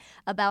Ugly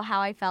about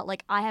how I felt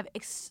like I have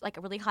like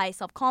a really high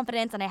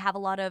self-confidence, and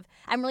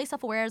I'm really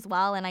self-aware as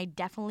well, and I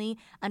definitely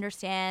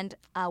understand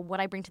what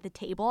I bring to the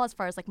table as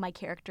far as, like, my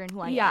character and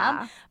who I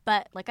am.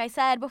 But like I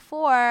said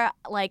before,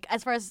 like,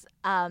 as far as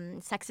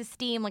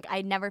sex-esteem, like,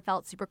 I never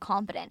felt super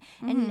confident.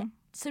 And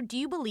so do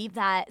you believe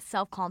that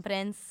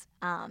self-confidence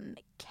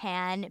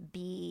can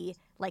be,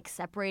 like,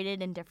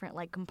 separated in different,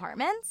 like,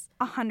 compartments?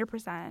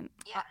 100%.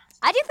 Yeah.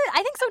 I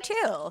think so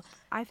too.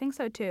 I think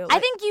so too. I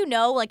think, you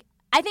know, like,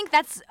 I think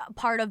that's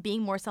part of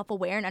being more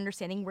self-aware and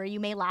understanding where you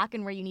may lack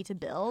and where you need to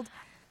build.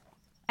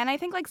 And I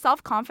think, like,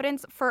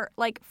 self-confidence for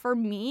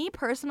me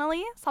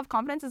personally,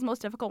 self-confidence is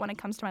most difficult when it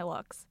comes to my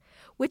looks,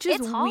 which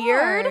is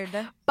weird.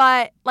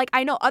 But, like,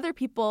 I know other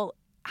people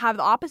have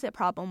the opposite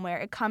problem where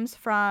it comes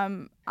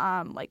from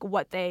like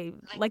what they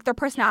like their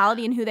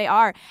personality and who they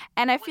are.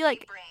 And I feel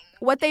like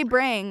what they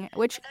bring,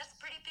 which that's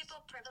pretty people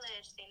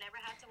privilege. They never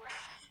have to work.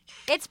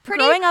 It's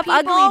pretty Growing up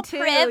people ugly too,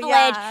 privilege.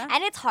 yeah.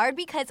 And it's hard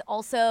because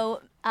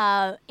also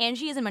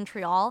Angie is in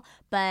Montreal,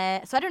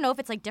 but so I don't know if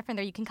it's, like, different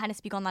there. You can kind of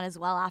speak on that as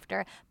well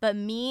after. But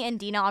me and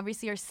Dina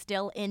obviously are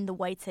still in the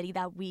white city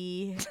that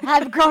we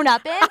have grown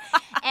up in,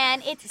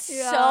 and it's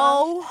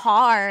so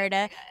hard.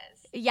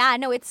 Yeah,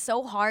 no, it's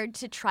so hard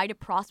to try to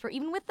prosper.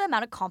 Even with the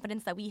amount of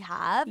confidence that we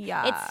have,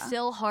 it's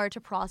still hard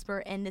to prosper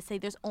and to say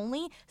there's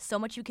only so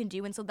much you can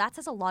do. And so that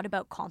says a lot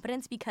about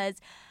confidence, because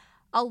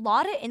a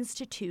lot of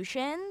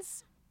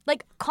institutions,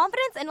 like,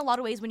 confidence in a lot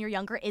of ways when you're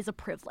younger is a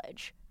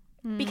privilege.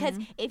 Because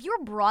if you're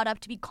brought up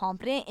to be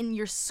confident in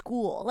your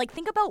school, like,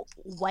 think about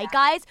white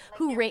guys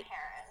who parents.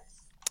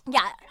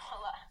 Yeah.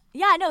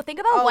 Yeah, no, think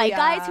about white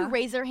guys who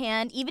raise their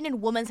hand, even in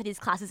women's studies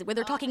classes, where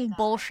they're talking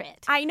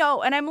bullshit. I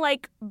know, and I'm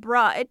like,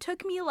 bruh, it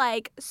took me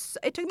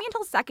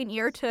until second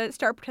year to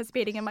start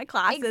participating in my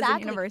classes in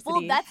university.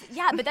 Well, is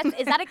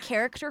that a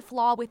character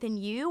flaw within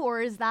you, or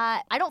is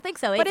that, I don't think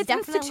so. But it's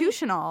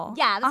institutional.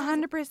 Yeah.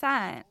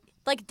 100%.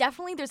 Like,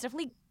 there's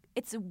definitely,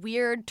 it's a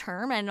weird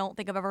term, and I don't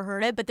think I've ever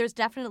heard it, but there's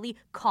definitely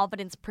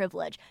confidence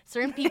privilege.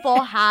 Certain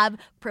people have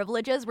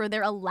privileges where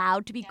they're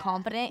allowed to be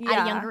confident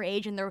at a younger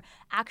age, and they're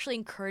actually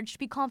encouraged to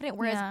be confident,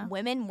 whereas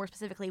women, more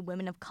specifically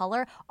women of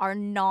color, are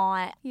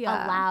not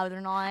allowed.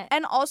 They're not.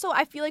 And also,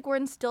 I feel like we're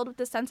instilled with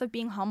the sense of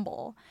being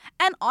humble.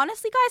 And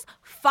honestly, guys,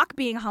 fuck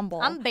being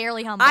humble. I'm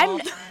barely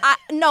humble.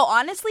 No,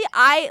 honestly,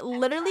 I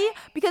literally,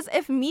 because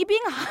if me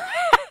being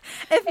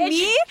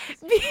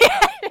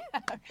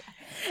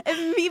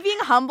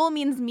humble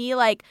means me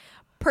like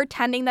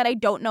pretending that I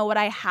don't know what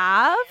I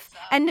have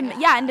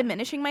and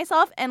diminishing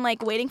myself and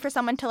like waiting for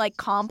someone to like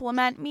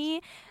compliment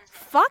me.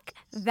 Fuck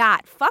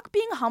that. Fuck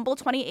being humble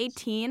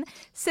 2018.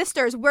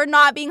 Sisters, we're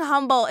not being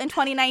humble in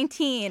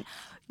 2019.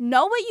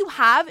 Know what you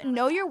have,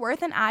 know your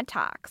worth, and add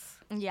tax.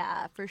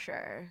 Yeah, for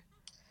sure.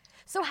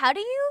 So how do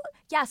you,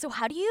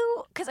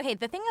 because, okay,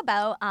 the thing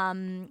about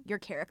your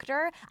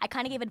character, I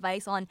kind of gave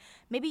advice on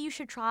maybe you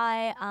should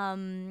try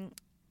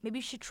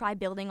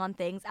building on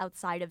things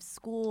outside of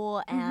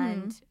school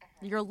and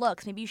your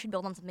looks. Maybe you should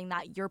build on something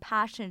that you're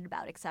passionate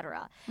about,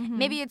 etc.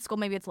 Maybe it's school,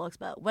 maybe it's looks,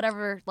 but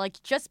whatever,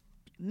 like, just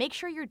make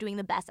sure you're doing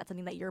the best at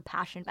something that you're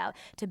passionate about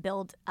to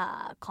build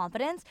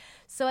confidence.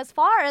 So as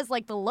far as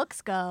like the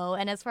looks go,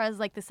 and as far as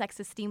like the sex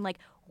esteem, like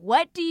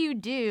what do you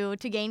do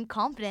to gain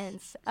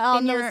confidence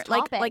on those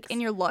topics? Like in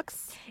your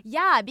looks?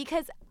 Yeah,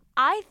 because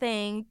I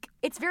think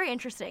it's very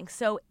interesting.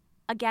 So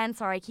again,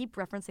 sorry, I keep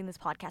referencing this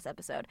podcast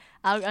episode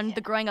on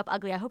the Growing Up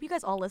Ugly. I hope you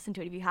guys all listen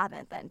to it. If you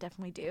haven't, then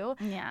definitely do.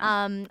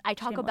 Yeah. I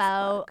talk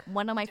about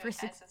one of my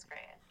first. This is great.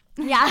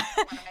 Yeah. One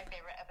of my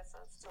favorite episodes.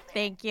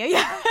 Thank you.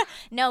 Yeah.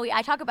 No,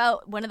 I talk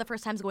about one of the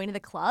first times going to the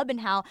club and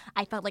how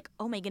I felt like,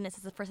 oh my goodness, this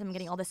is the first time I'm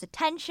getting all this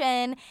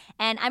attention.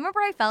 And I remember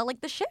I felt like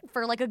the shit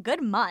for like a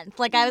good month.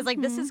 Like I was like,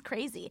 this is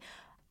crazy.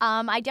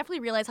 I definitely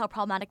realized how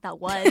problematic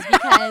that was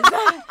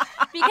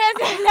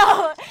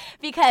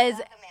because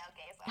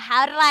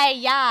how did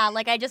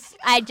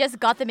I just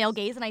got the male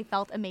gaze and I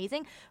felt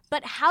amazing.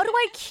 But how do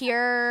I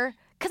cure?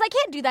 Because I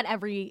can't do that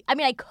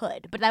I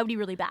could, but that would be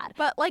really bad.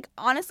 But, like,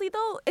 honestly,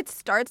 though, it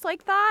starts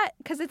like that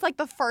because it's, like,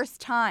 the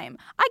first time.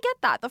 I get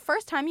that. The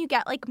first time you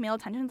get, like, male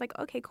attention, it's like,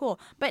 okay, cool.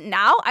 But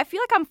now I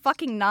feel like I'm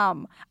fucking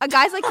numb. A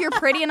guy's like, you're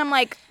pretty, and I'm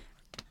like,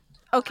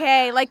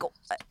 okay, like,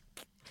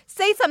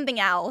 say something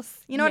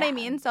else. You know what I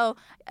mean? So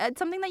it's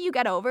something that you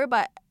get over,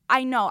 but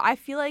I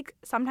feel like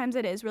sometimes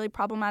it is really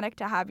problematic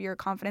to have your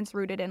confidence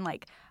rooted in,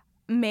 like,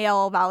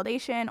 male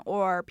validation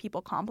or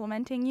people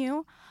complimenting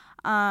you.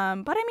 But I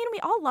mean, we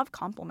all love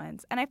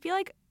compliments, and I feel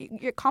like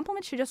your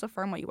compliments should just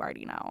affirm what you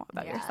already know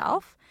about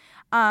yourself.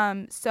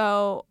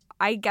 So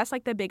I guess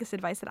like the biggest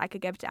advice that I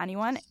could give to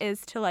anyone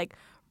is to like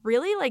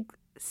really like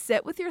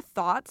sit with your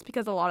thoughts,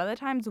 because a lot of the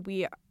times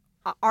we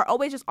are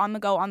always just on the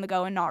go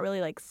and not really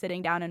like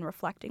sitting down and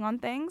reflecting on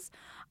things.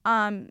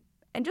 And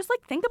just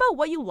like think about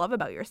what you love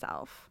about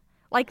yourself.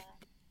 Like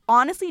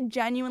honestly,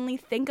 genuinely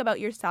think about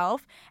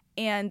yourself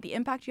and the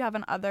impact you have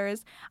on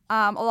others.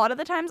 A lot of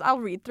the times I'll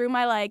read through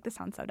my, like, this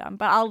sounds so dumb,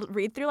 but I'll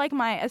read through, like,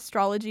 my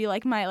astrology,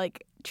 like, my,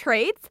 like,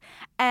 traits,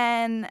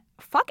 and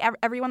fuck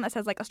everyone that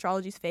says, like,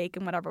 astrology's fake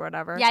and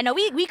whatever. Yeah, no,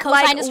 we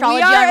co-sign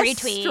astrology on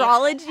retweet.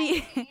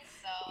 Astrology.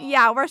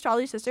 Yeah, we're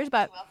astrology sisters,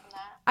 but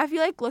I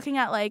feel like looking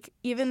at, like,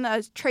 even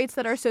the traits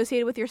that are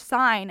associated with your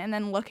sign, and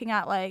then looking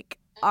at, like,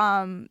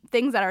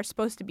 things that are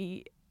supposed to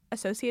be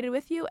associated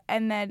with you,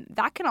 and then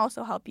that can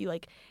also help you,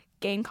 like,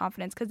 gain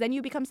confidence, because then you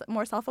become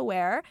more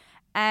self-aware,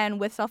 and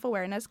with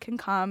self-awareness can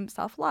come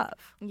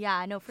self-love.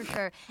 Yeah, no, for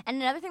sure.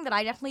 And another thing that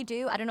I definitely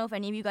do, I don't know if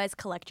any of you guys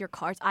collect your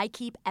cards. I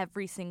keep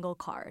every single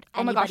card.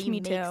 Oh my gosh,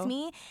 me makes too.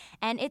 Me,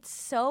 and it's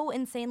so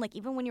insane. Like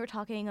even when you were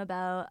talking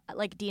about,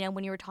 like Dina,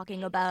 when you were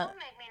talking about. Don't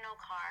make me no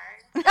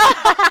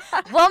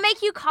card. We'll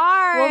make you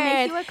cards. We'll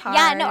make you a card.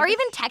 Yeah, no, or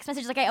even text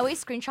messages. Like I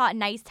always screenshot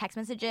nice text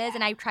messages,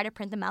 and I try to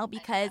print them out,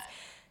 because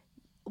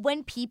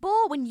when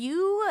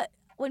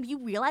you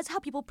realize how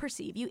people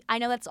perceive you, I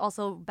know that's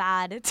also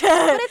bad. But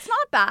it's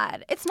not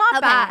bad. It's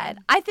not bad.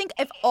 I think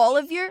if all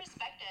of your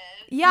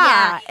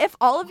if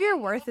all of your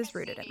worth is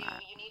rooted in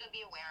that. You need to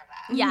be aware of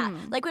that. Yeah.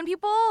 Like when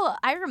people,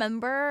 I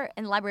remember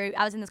in the library,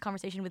 I was in this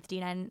conversation with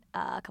Dina and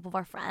a couple of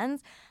our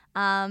friends.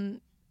 One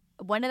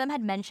of them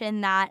had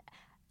mentioned that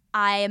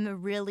I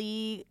am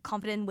really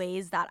confident in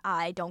ways that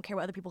I don't care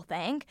what other people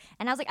think.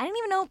 And I was like, I didn't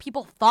even know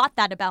people thought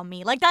that about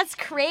me. Like, that's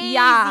crazy.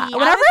 Yeah.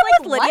 Whenever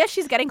I'm with Lydia,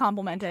 she's getting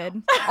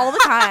complimented all the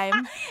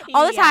time.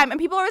 All the time. And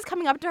people are always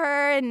coming up to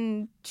her,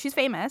 and she's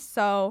famous,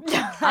 so.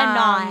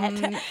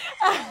 I'm not.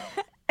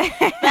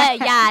 But,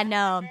 yeah,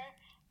 no.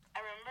 I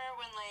remember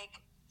when,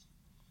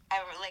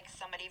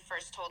 somebody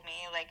first told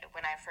me, like,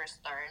 when I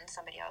first learned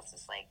somebody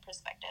else's, like,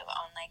 perspective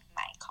on, like,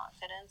 my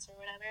confidence or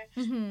whatever.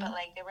 Mm-hmm. But,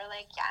 like, they were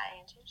like, yeah,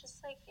 Angie,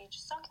 just, like, you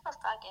just don't give a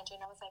fuck, Angie.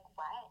 And I was like,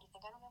 what? You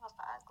think I don't give a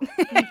fuck?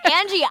 Like,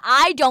 Angie,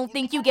 I don't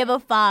think you give a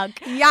fuck.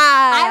 Yeah.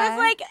 I was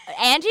like,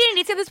 Angie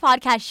needs to this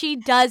podcast. She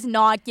does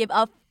not give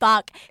a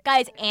fuck.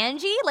 Guys,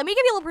 Angie, let me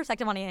give you a little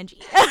perspective on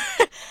Angie.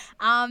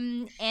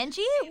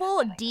 Angie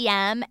will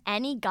DM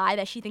any guy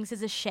that she thinks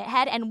is a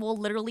shithead and will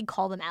literally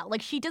call them out.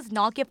 Like, she does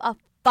not give a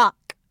fuck.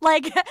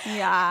 Like,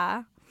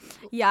 yeah.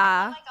 like,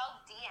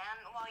 I'll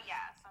DM, well, yeah.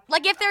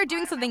 Like, if they're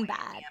doing something bad.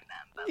 DM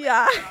them, but, like,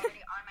 Yeah. they're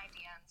already on my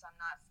DMs. I'm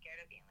not scared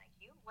of being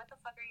like, what the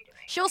fuck are you doing?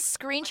 She'll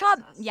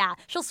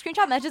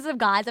screenshot messages of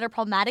guys that are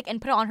problematic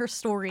and put it on her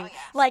story. Oh, yeah.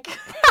 Like,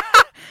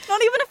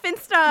 Not even a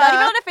Finsta. not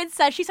even on a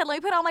Finsta. She said, let me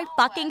put it on my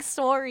fucking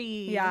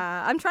story.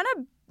 Yeah, I'm trying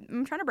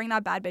to bring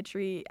that bad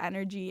bitchery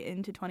energy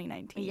into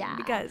 2019. Yeah.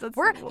 Because it's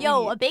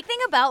a big thing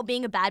about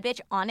being a bad bitch,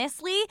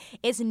 honestly,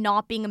 is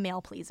not being a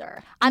male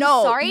pleaser. I'm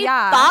No, sorry,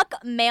 yeah.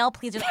 fuck male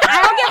pleasers.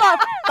 I don't give a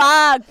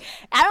fuck.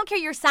 I don't care.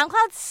 Your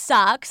SoundCloud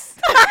sucks.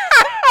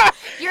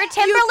 Your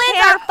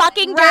Timberlands are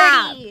fucking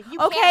rap. dirty. You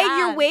Okay, can't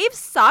your rap. waves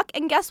suck,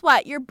 and guess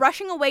what? You're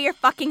brushing away your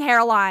fucking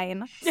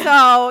hairline.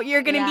 So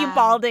you're gonna be Yeah.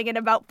 balding in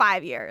about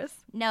 5 years.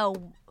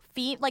 No,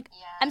 Yeah,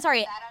 I'm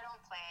sorry. that I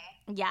don't play.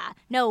 Yeah.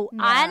 No,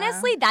 Yeah.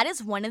 honestly, that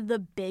is one of the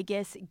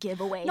biggest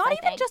giveaways. Not I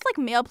even think. just like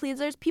male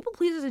pleasers, people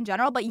pleasers in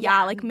general, but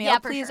Yeah, like male yeah,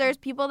 for sure. pleasers,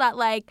 people that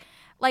like,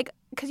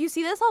 because you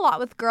see this a lot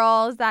with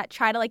girls that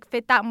try to like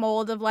fit that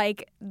mold of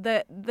like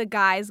the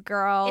guy's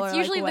girl. It's or, like,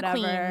 usually the whatever.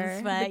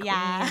 queens, but The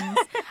yeah. queens.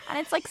 And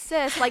it's like,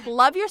 sis, like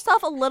love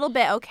yourself a little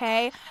bit,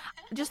 okay?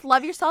 Just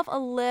love yourself a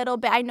little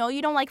bit. I know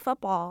you don't like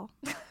football,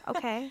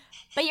 okay?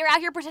 But you're out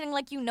here pretending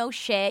like you know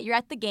shit. You're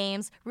at the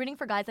games, rooting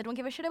for guys that don't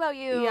give a shit about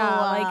you.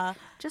 Yeah, like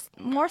just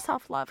more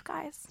self-love,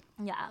 guys.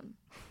 Yeah.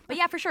 But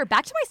yeah, for sure.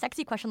 Back to my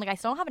sexy question. Like, I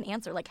still don't have an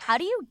answer. Like, how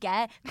do you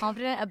get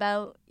confident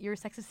about your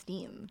sex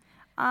esteem?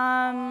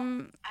 I don't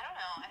know.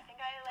 I think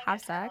I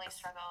Have definitely sex.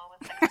 struggle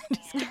with sex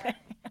Just esteem. kidding.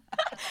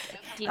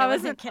 Tina wasn't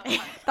wasn't-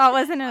 kidding. That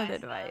wasn't an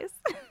advice.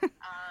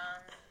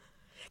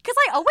 Because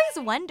I always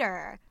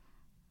wonder.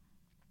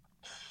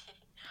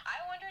 I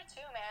wonder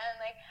too, man.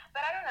 Like,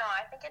 but I don't know.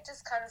 I think it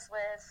just comes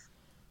with,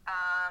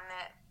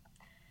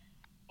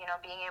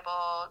 being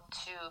able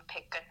to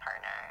pick good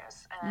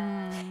partners.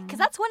 And Because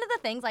that's one of the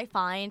things I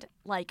find,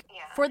 like,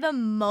 Yeah. for the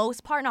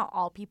most part, not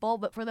all people,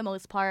 but for the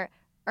most part,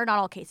 or not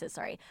all cases,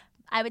 sorry.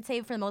 I would say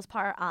for the most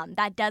part,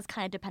 that does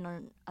kind of depend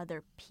on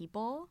other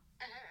people.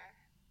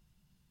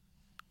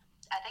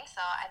 I think so.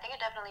 I think it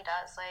definitely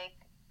does. Like,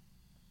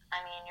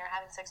 I mean, you're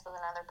having sex with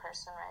another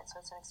person, right? So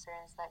it's an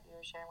experience that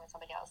you're sharing with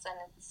somebody else. And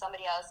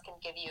somebody else can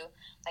give you,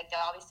 like,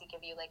 they'll obviously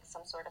give you, like,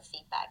 some sort of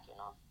feedback, you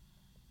know?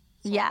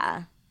 So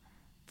Yeah,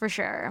 for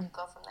sure. you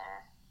go from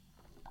there.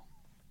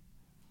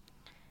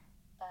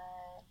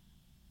 But,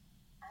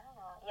 I don't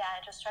know. Yeah,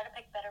 just try to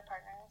pick better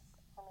partners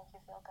who make you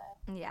feel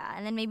good. Yeah,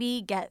 and then maybe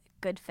get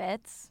good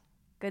fits,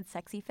 good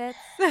sexy fits.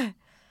 Yeah,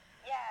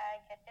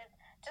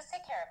 just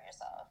take care of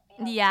yourself. Be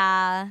healthy,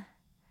 Yeah,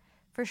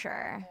 for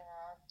sure. You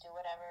know, do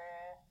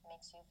whatever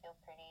makes you feel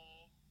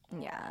pretty.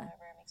 Do Yeah.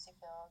 whatever makes you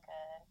feel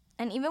good.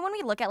 And even when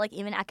we look at, like,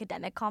 even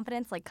academic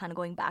confidence, like, kind of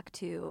going back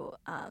to,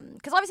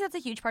 because obviously that's a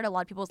huge part of a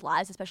lot of people's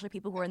lives, especially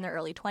people who are in their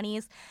early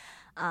 20s.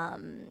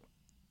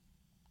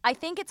 I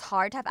think it's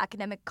hard to have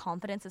academic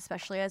confidence,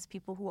 especially as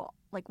people who,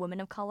 like, women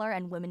of color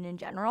and women in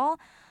general,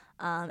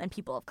 and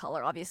people of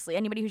color, obviously.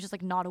 Anybody who's just,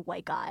 like, not a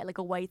white guy, like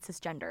a white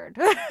cisgendered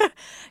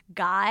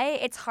guy.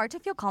 It's hard to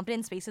feel confident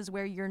in spaces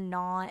where you're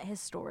not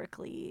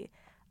historically,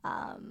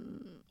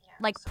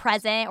 like,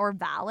 present or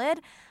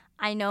valid.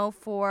 I know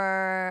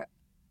for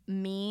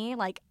me,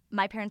 like,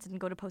 my parents didn't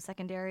go to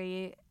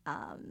post-secondary,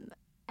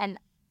 and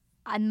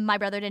my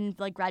brother didn't,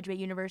 like, graduate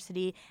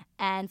university,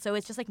 and so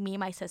it's just, like, me and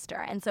my sister.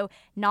 And so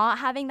not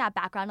having that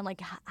background and,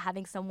 like,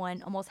 having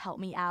someone almost help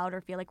me out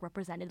or feel, like,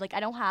 represented. Like, I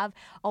don't have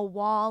a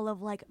wall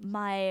of, like,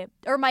 my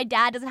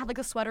dad doesn't have, like,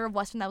 a sweater of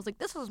Western that was like,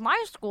 this is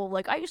my school.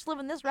 Like, I used to live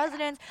in this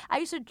residence. I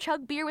used to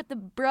chug beer with the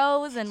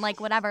bros and, like,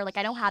 whatever. Like,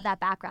 I don't have that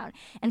background.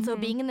 And so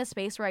being in this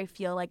space where I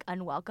feel, like,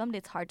 unwelcomed,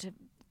 it's hard to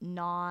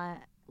not,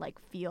 like,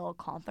 feel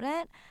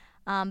confident.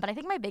 But I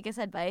think my biggest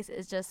advice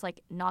is just,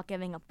 like, not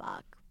giving a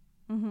fuck.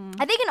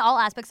 I think in all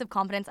aspects of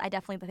confidence, I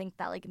definitely think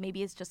that, like,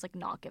 maybe it's just, like,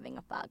 not giving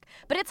a fuck.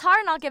 But it's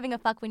hard not giving a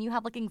fuck when you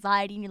have, like,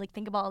 anxiety and you, like,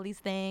 think about all these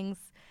things.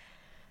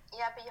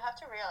 Yeah, but you have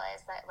to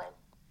realize that, like,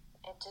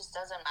 it just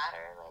doesn't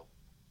matter. Like,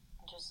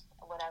 just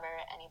whatever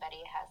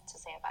anybody has to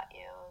say about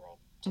you, like,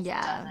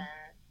 just doesn't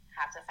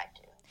have to affect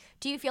you.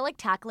 Do you feel like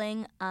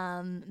tackling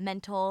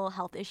mental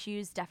health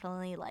issues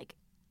definitely, like,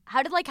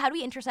 how do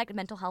we intersect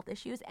mental health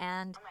issues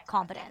and Oh my God,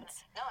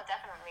 confidence? No,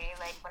 definitely.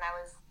 Like, when I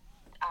was,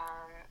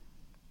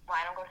 well,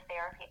 I don't go to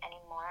therapy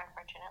anymore,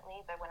 unfortunately,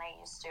 but when I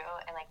used to,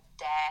 it, like,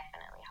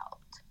 definitely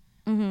helped.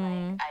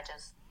 Mm-hmm. Like,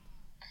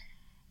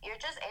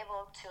 you're just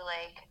able to,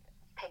 like,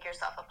 pick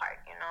yourself apart,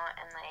 you know,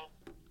 and, like,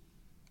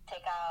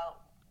 take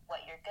out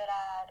what you're good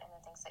at and the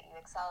things that you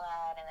excel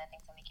at and the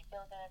things that make you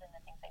feel good and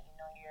the things that you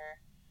know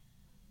you're,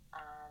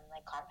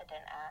 like,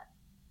 competent at.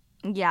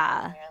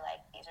 Yeah. And you're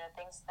like, these are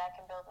things that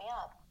can build me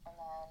up, and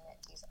then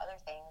these other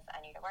things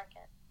I need to work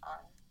on.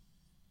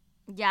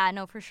 Yeah,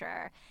 no, for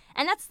sure.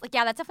 And that's that's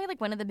definitely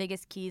like one of the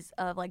biggest keys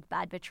of like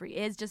bad bitchery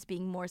is just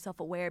being more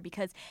self-aware,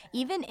 because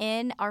even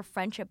in our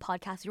friendship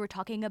podcast, we were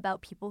talking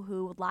about people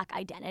who lack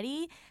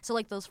identity. So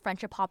like those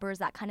friendship hoppers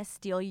that kind of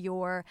steal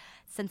your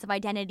sense of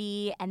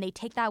identity and they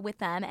take that with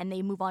them and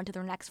they move on to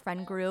their next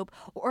friend group,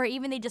 or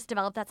even they just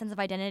develop that sense of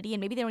identity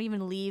and maybe they don't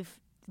even leave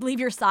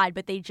your side,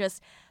 but they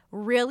just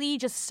really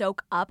just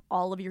soak up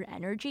all of your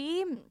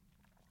energy,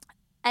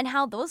 and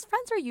how those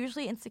friends are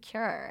usually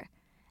insecure.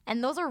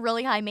 And those are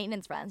really high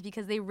maintenance friends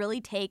because they really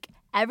take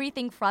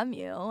everything from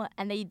you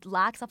and they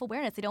lack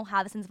self-awareness. They don't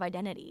have a sense of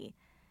identity.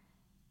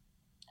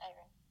 I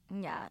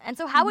agree. Yeah. And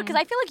so how because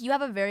I feel like you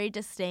have a very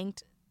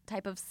distinct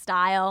type of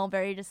style,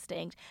 very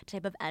distinct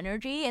type of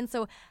energy. And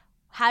so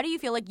how do you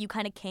feel like you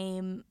kind of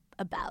came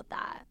about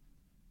that?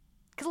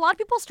 Because a lot of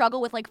people struggle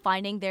with like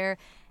finding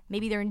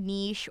maybe their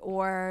niche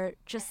or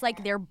just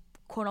like their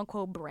quote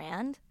unquote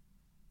brand.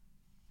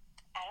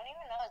 I don't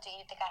even know. Do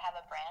you think I have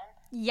a brand?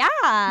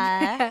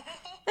 Yeah.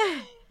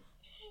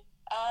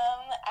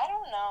 I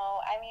don't know.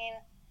 I mean,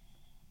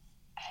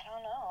 I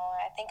don't know.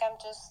 I think I'm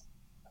just,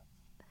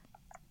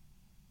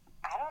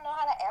 I don't know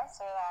how to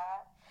answer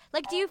that.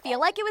 Like, do you feel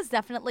like it was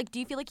definitely, like, do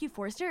you feel like you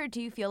forced it, or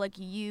do you feel like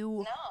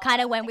you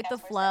kind of went with the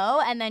flow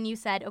and then you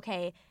said,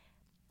 okay,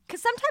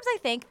 because sometimes I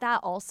think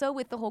that also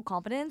with the whole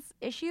confidence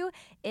issue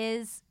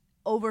is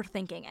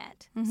overthinking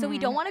it. So we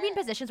don't want to be in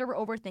positions where we're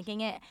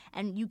overthinking it,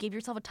 and you give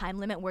yourself a time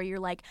limit where you're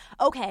like,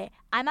 okay,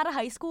 I'm out of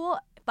high school.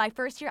 By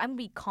first year, I'm going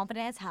to be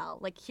confident as hell.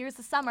 Like, here's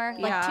the summer.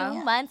 Like,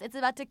 2 months, it's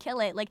about to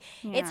kill it. Like,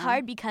 it's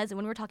hard because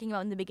when we were talking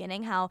about in the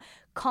beginning how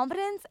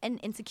confidence and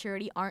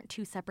insecurity aren't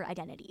two separate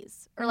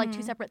identities or, like,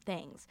 two separate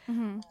things.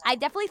 I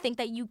definitely think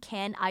that you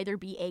can either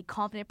be a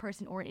confident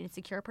person or an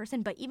insecure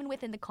person, but even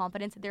within the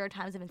confidence, there are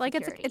times of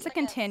insecurity. Like, it's a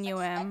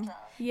continuum.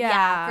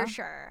 Yeah, for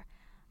sure.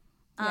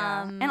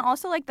 Yeah. And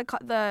also like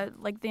the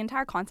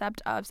entire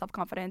concept of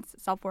self-confidence,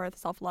 self-worth,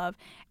 self-love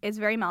is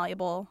very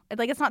malleable.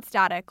 It's not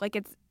static. Like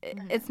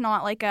it's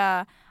not like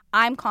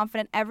I'm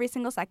confident every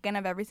single second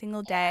of every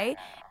single day.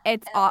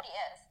 It's all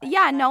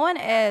no one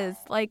is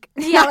like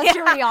unless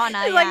you're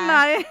Rihanna.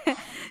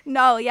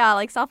 Like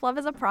like self-love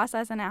is a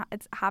process and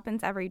it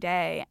happens every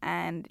day,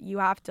 and you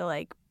have to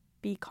like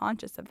be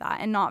conscious of that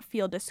and not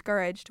feel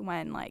discouraged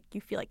when like you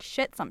feel like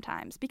shit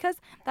sometimes, because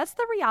that's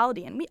the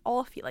reality and we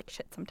all feel like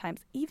shit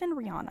sometimes, even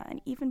Rihanna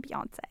and even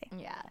Beyonce.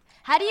 Yeah.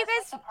 How do you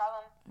guys...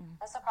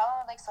 That's the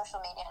problem with like social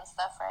media and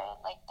stuff, right?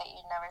 Like that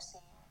you never see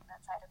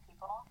that side of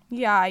people.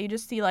 Yeah, you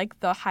just see like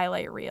the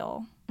highlight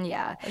reel.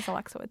 Yeah. As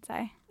Alexa would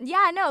say.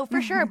 Yeah, no,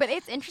 for sure. But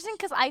it's interesting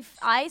because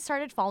I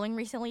started following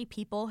recently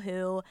people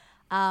who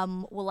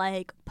will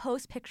like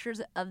post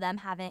pictures of them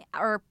having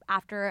or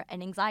after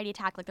an anxiety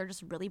attack, like they're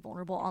just really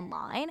vulnerable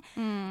online.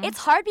 It's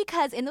hard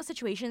because in those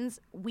situations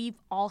we've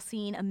all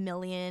seen a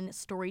million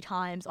story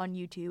times on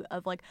YouTube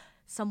of like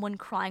someone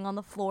crying on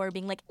the floor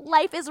being like,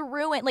 life is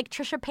ruined, like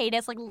Trisha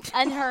Paytas like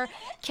on her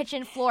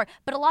kitchen floor.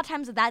 But a lot of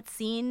times that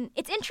scene,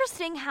 it's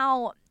interesting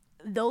how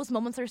those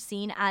moments are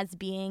seen as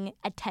being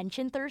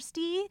attention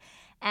thirsty,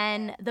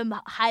 and the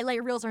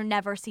highlight reels are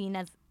never seen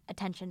as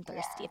attention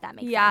thirsty, if that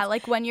makes sense. Yeah,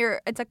 like when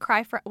it's a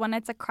cry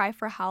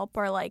for help,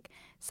 or like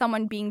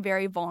someone being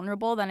very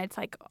vulnerable, then it's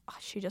like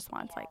she just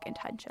wants like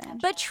attention.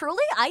 But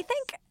truly, I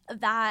think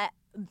that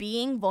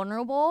being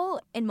vulnerable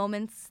in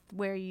moments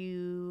where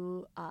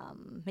you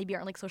maybe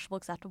aren't like socially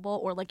acceptable,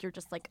 or like you're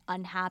just like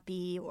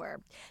unhappy, or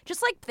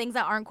just like things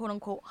that aren't quote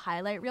unquote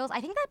highlight reels,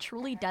 I think that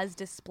truly does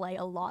display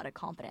a lot of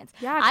confidence.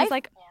 Yeah, because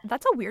like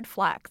that's a weird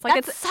flex. Like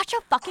it's such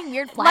a fucking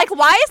weird flex. Like,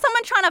 why is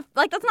someone trying to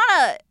like? That's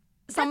not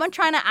someone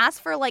trying to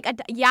ask for like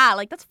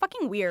like that's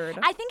fucking weird.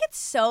 I think it's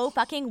so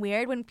fucking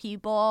weird when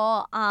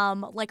people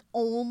like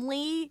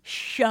only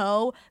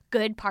show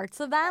good parts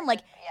of them,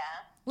 like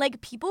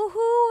like people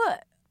who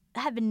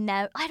have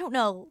never, I don't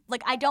know,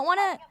 like I don't want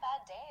to. A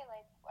bad day,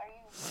 like are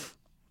you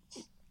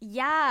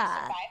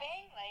surviving?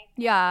 Like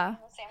yeah. in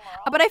the same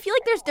world? But I feel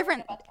like there's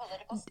different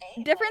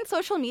different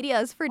social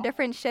medias for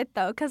different shit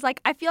though, because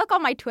like I feel like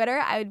on my Twitter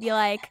I would be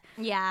like,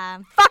 yeah,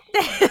 fuck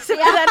this, and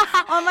then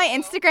on my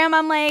Instagram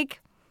I'm like,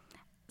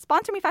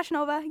 sponsor me Fashion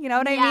Nova, you know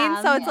what I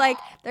mean? So it's like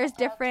there's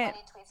different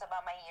 20 tweets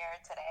about my year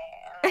today,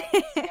 and my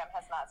Instagram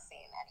has not seen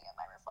any of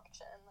my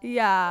reflection.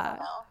 Yeah,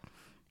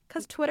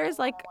 because Twitter's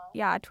like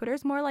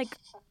Twitter's more like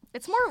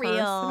it's more real.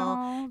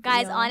 Personal,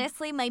 guys. real.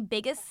 Honestly, my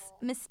biggest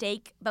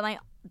mistake, but my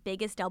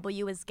biggest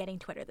W is getting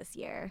Twitter this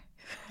year.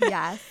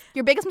 Yes.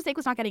 Your biggest mistake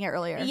was not getting it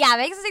earlier. Yeah,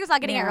 my biggest mistake was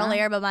not getting it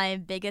earlier, but my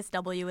biggest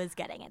W is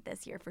getting it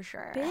this year for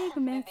sure. Big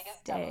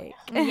mistake.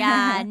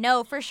 Yeah,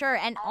 no, for sure.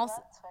 And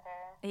also, Twitter.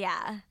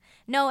 yeah.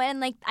 No, and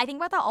like I think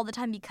about that all the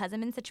time because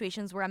I'm in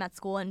situations where I'm at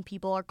school and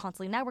people are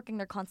constantly networking,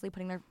 they're constantly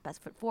putting their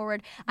best foot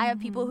forward. I have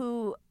people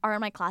who are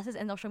in my classes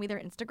and they'll show me their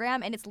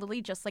Instagram and it's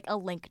literally just like a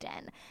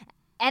LinkedIn.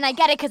 And I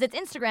get it because it's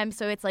Instagram,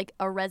 so it's like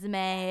a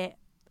resume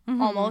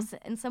almost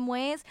in some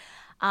ways.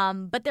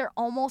 But they're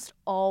almost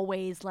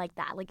always like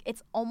that. Like,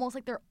 it's almost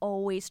like they're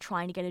always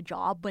trying to get a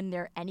job when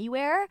they're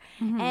anywhere.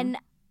 And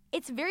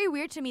it's very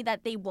weird to me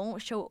that they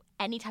won't show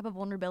any type of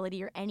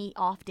vulnerability or any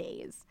off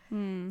days.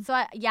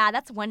 So,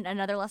 that's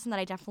another lesson that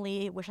I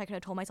definitely wish I could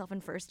have told myself in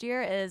first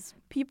year is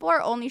people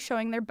are only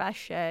showing their best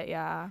shit,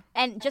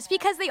 And just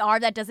because they are,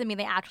 that doesn't mean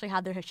they actually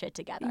have their shit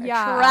together.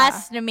 Yeah.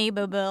 Trust me,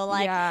 boo-boo.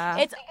 Like,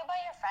 it's... Think about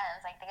your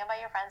friends. Like, think about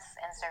your friends'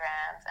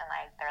 Instagrams and,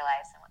 like, their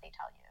lives and what they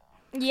tell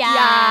you.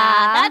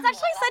 Yeah. That's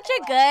actually such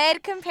a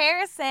good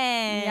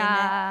comparison.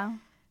 Yeah.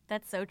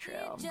 That's so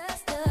true.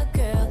 Just a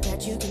girl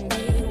that you can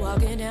meet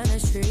walking down the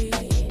street.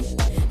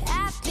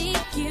 I think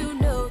you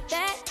know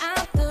that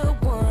I'm the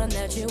one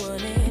that you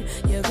want in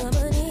your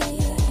company.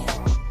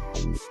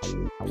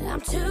 I'm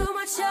too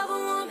much of a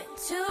woman,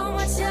 too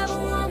much of a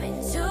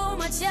woman, too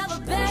much of a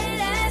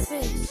badass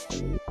bitch,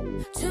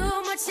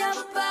 too much of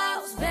a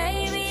boss,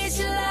 baby, it's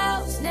your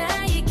loss.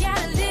 Now you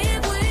gotta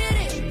live with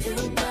it.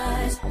 Too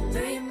much,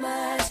 3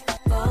 much,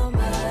 4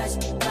 much,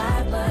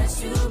 5 much,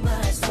 too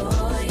much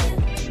for you.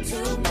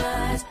 Too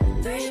much,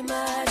 3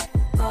 much,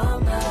 4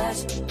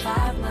 much,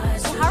 5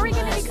 much. Well, how are we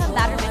gonna become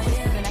better bitches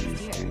for the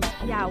next year?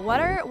 Yeah, what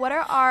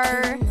are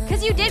our...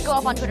 Because you did go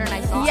up on Twitter and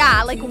I saw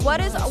Yeah, like what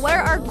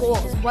are our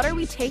goals? What are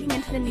we taking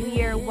into the new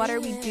year? What are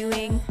we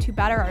doing to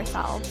better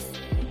ourselves?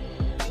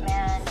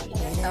 Man, you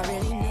can do so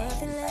many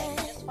things. Like,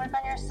 just work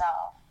on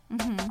yourself.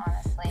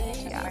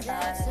 Honestly, just work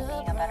on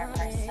being a better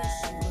person.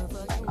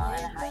 Work on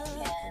how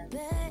you can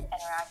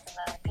interact with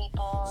other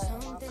people in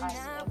a more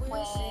positive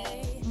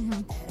way. And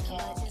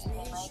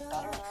even like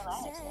better their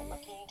lives. Like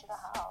looking into the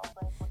house,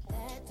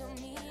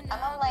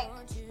 I'm on like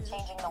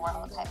changing the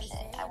world type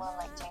shit. I want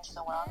to like change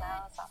the world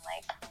now, so I'm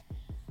like,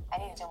 I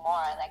need to do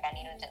more. Like I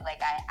need to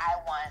like I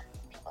want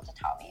people to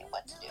tell me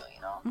what to do.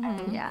 You know, I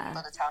need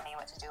people to tell me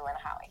what to do and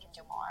how I can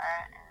do more.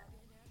 And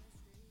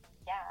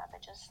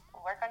but just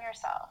work on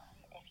yourself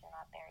if you're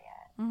not there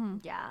yet.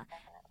 Yeah.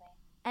 Definitely.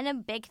 And a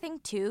big thing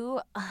too,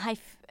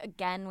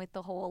 again with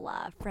the whole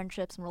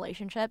friendships and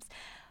relationships,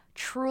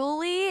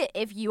 truly,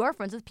 if you are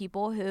friends with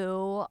people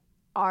who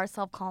are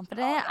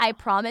self-confident, I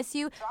promise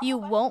you, you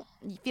won't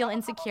feel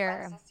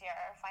insecure.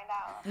 Find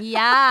out.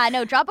 Yeah,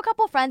 no, drop a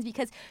couple friends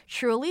because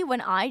truly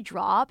when I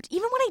dropped,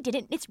 even when I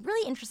didn't, it's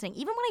really interesting,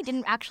 even when I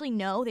didn't actually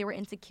know they were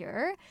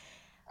insecure,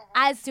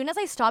 as soon as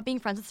I stopped being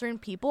friends with certain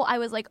people, I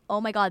was like,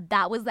 oh my God,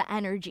 that was the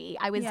energy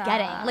I was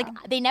getting. Like,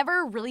 they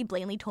never really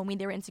blatantly told me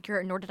they were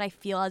insecure, nor did I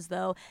feel as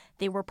though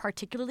they were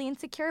particularly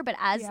insecure. But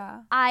as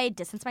I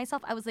distanced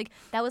myself, I was like,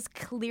 that was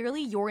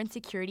clearly your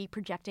insecurity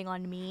projecting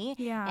on me.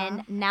 Yeah.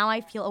 And now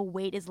I feel a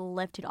weight is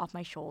lifted off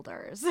my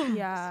shoulders. Yeah. To your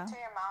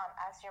mom,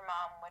 ask your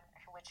mom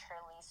which her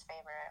least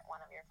favorite one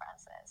of your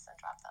friends is and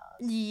drop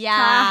those.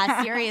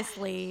 Yeah,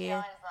 seriously.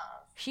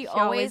 She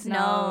always knows. She always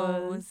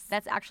knows.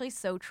 That's actually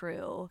so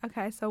true.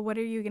 Okay, so what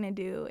are you going to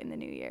do in the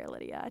new year,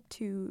 Lydia,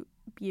 to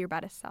be your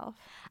better self?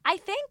 I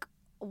think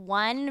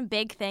one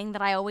big thing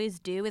that I always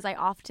do is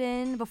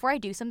before I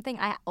do something,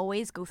 I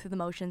always go through the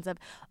motions of,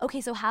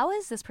 okay, so how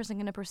is this person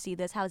going to perceive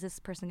this? How is this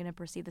person going to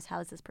perceive this? How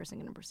is this person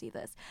going to perceive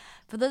this?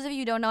 For those of you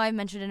who don't know, I've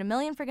mentioned it a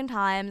million freaking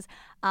times.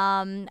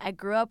 I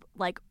grew up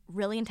like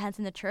really intense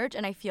in the church,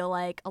 and I feel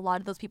like a lot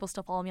of those people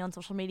still follow me on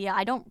social media.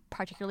 I don't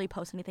particularly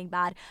post anything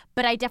bad,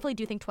 but I definitely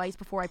do think twice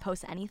before I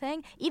post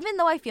anything, even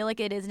though I feel like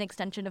it is an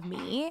extension of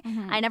me.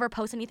 I never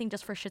post anything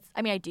just for shits.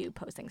 I mean, I do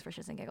post things for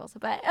shits and giggles,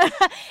 but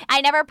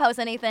I never post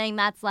anything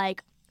that's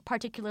like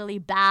particularly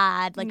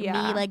bad, like me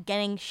like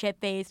getting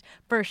shit-faced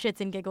for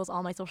shits and giggles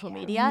on my social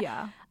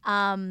media.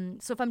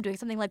 So if I'm doing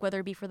something like whether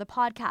it be for the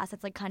podcast,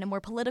 it's like kind of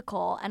more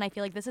political, and I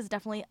feel like this is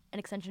definitely an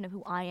extension of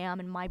who I am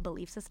and my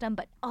belief system,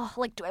 but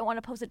like, do I want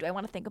to post it? Do I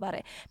want to think about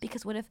it?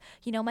 Because what if,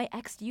 my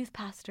ex-youth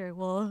pastor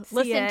will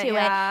listen to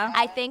it?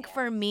 I think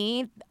for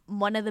me,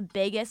 one of the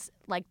biggest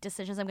like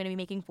decisions I'm going to be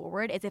making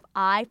forward is if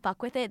I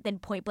fuck with it, then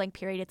point blank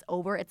period, it's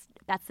over.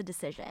 That's the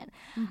decision.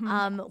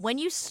 When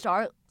you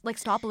stop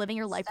living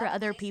your life for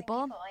other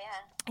people,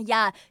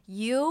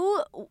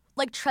 you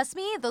like, trust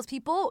me, those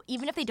people,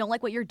 even if they don't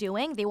like what you're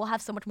doing, they will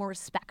have so much more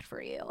respect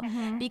for you.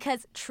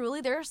 Because truly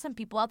there are some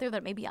people out there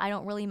that maybe I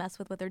don't really mess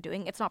with what they're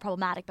doing. It's not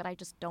problematic, but I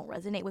just don't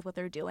resonate with what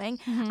they're doing.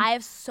 I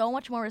have so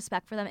much more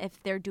respect for them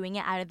if they're doing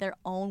it out of their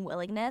own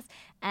willingness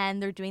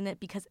and they're doing it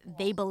because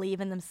they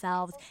believe in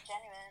themselves. It's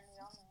genuine.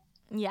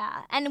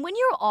 Yeah, and when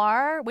you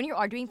are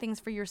doing things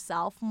for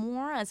yourself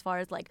more, as far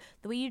as like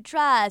the way you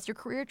dress, your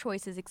career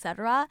choices,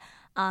 etc.,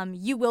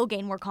 you will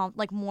gain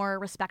more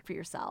respect for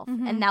yourself,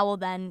 and that will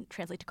then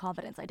translate to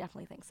confidence. I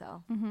definitely think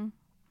so.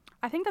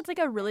 I think that's like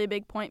a really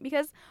big point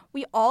because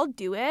we all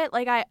do it.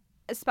 Like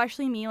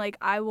especially me, like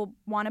I will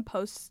want to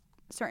post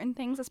certain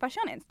things,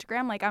 especially on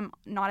Instagram. Like I'm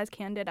not as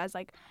candid as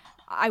like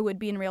I would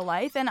be in real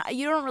life, and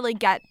you don't really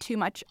get too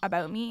much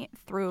about me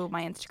through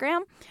my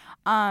Instagram.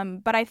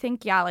 But I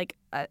think,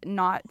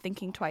 not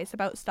thinking twice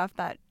about stuff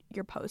that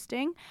you're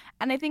posting.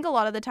 And I think a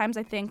lot of the times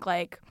I think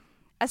like,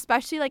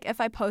 especially like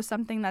if I post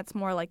something that's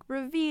more like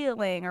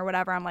revealing or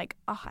whatever, I'm like,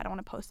 oh, I don't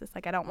want to post this.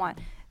 Like I don't want,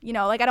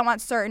 I don't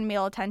want certain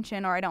male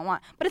attention, or I don't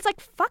want, but it's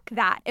like, fuck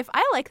that. If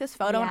I like this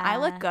photo and I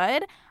look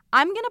good,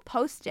 I'm going to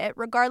post it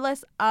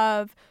regardless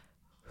of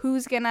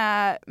who's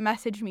gonna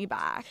message me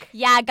back.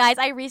 Yeah, guys,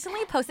 I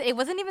recently posted, it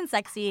wasn't even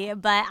sexy,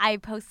 but I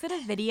posted a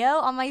video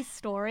on my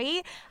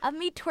story of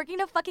me twerking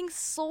to fucking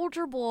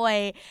Soulja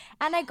Boy.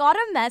 And I got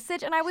a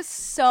message and I was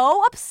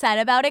so upset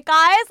about it,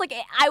 guys. Like,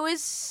 I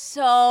was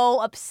so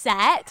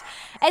upset,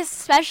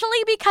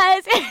 especially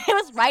because it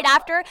was right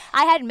after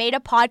I had made a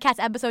podcast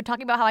episode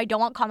talking about how I don't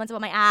want comments about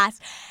my ass.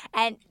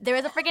 And there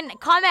was a freaking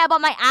comment about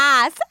my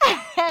ass.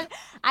 And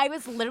I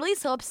was literally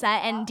so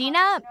upset. And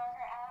Dina...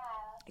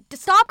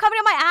 Stop commenting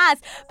on my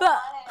ass,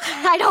 but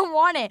I don't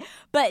want it.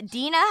 But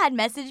Dina had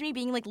messaged me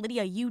being like,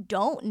 Lydia, you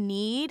don't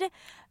need,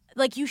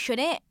 like, you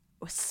shouldn't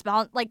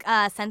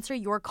censor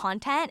your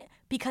content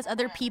because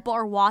other people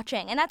are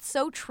watching. And that's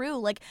so true.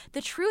 Like,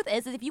 the truth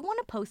is if you want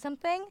to post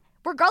something,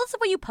 regardless of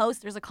what you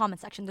post, there's a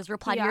comment section, there's a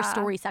reply to your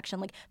story section.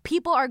 Like,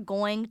 people are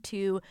going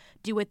to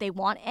do what they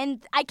want,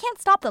 and I can't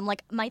stop them.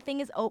 Like, my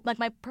thing is open, like,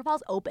 my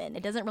profile's open.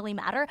 It doesn't really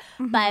matter,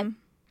 but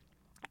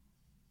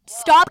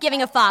stop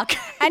giving a fuck.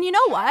 And you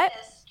know what?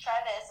 Try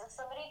this. If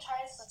somebody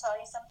tries to tell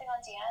you something on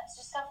DMs,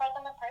 just confront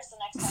them in person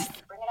next time.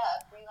 Bring it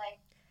up. Be like,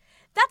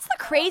 that's the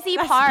crazy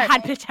that's part.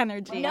 Bad bitch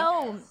energy.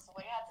 No. What do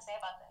you have to say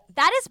about this?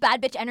 That is bad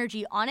bitch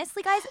energy.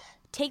 Honestly, guys,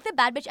 take the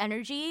bad bitch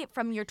energy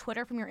from your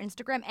Twitter, from your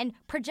Instagram, and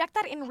project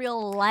that in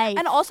real life.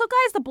 And also,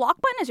 guys, the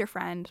block button is your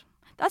friend.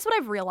 That's what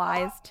I've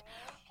realized.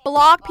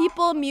 Block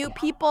people, mute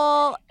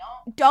people.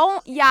 I'm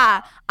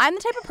the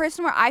type of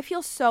person where I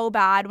feel so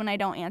bad when I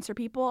don't answer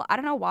people. I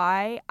don't know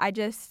why. I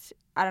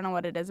don't know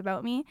what it is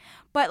about me.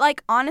 But,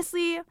 like,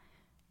 honestly,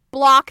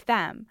 block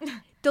them.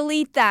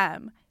 Delete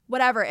them.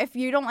 Whatever. If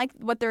you don't like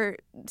what they're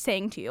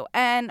saying to you.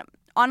 And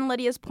on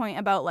Lydia's point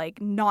about,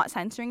 like, not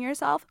censoring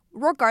yourself,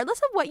 regardless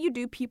of what you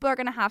do, people are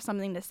going to have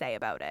something to say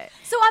about it.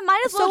 So I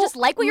might as well just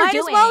like what you're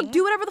doing. Might as well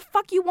do whatever the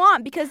fuck you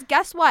want. Because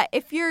guess what?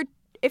 If you're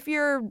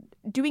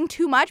doing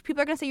too much,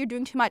 people are going to say you're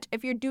doing too much.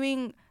 If you're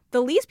doing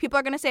the least, people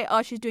are going to say,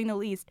 oh, she's doing the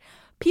least.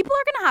 People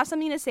are going to have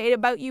something to say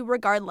about you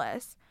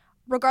regardless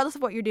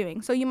of what you're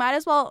doing. So you might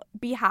as well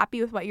be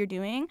happy with what you're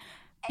doing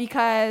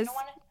because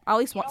at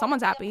least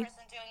someone's happy.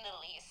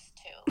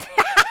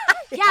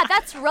 Yeah,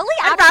 that's really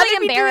actually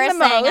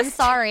embarrassing. I'm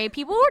sorry.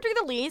 People who are doing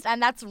the least,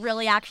 and that's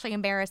really actually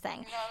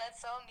embarrassing. No,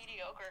 that's so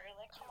mediocre.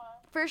 Like, come on.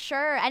 For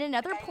sure. And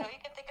another point. I know you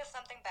can think of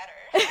something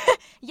better.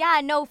 Yeah,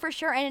 no, for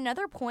sure. And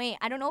another point,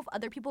 I don't know if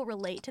other people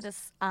relate to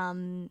this,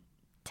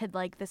 to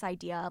like this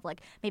idea of like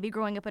maybe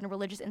growing up in a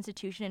religious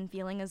institution and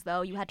feeling as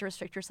though you had to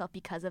restrict yourself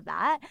because of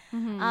that.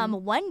 Mm-hmm.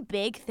 One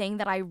big thing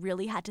that I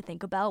really had to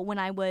think about when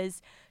I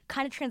was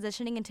kind of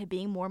transitioning into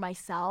being more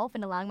myself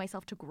and allowing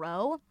myself to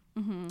grow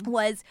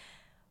was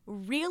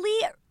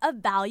really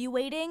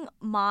evaluating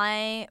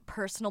my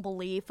personal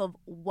belief of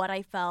what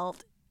I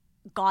felt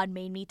God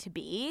made me to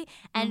be.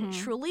 And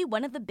truly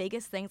one of the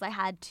biggest things I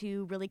had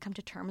to really come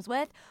to terms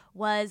with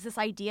was this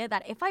idea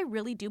that if I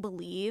really do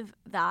believe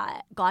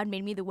that God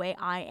made me the way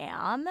I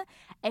am,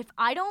 if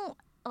I don't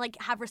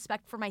like have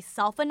respect for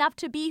myself enough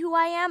to be who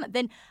I am,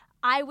 then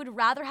I would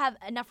rather have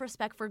enough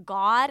respect for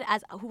God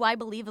as who I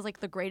believe is like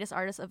the greatest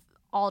artist of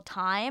all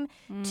time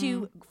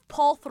to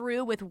pull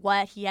through with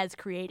what he has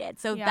created.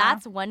 So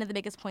that's one of the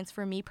biggest points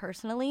for me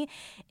personally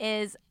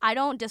is I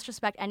don't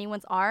disrespect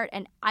anyone's art,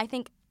 and I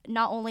think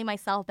not only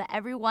myself but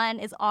everyone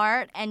is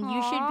art, and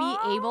you should be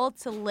able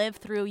to live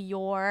through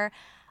your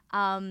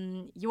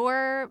path,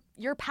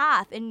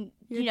 and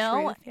you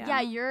know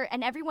truth,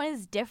 and everyone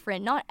is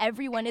different. Not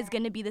everyone is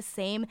going to be the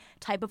same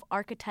type of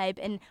archetype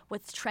and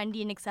what's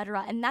trendy and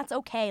etc., and that's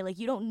okay. Like,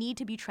 you don't need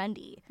to be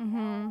trendy.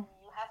 You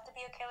have to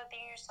be okay with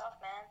being yourself,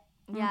 man.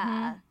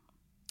 Yeah.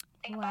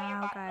 Think about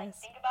your body. Guys.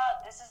 Like, think about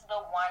this is the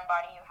one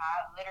body you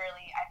have.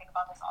 Literally, I think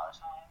about this all the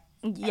time.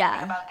 Yeah. I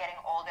think about getting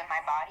old in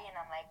my body, and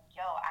I'm like,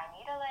 yo, I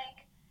need to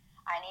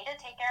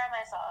take care of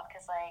myself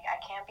because, like,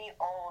 I can't be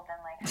old and,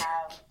 like,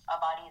 have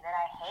a body that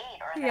I hate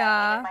or that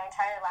I hated my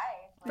entire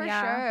life. For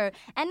sure.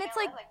 And it's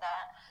like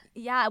that.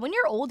 Yeah, when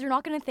you're old, you're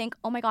not going to think,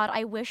 oh my God,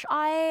 I wish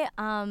I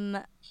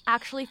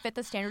actually fit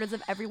the standards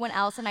of everyone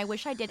else, and I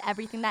wish I did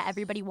everything that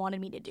everybody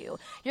wanted me to do.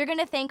 You're going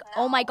to think,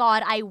 oh my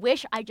God, I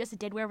wish I just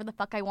did whatever the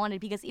fuck I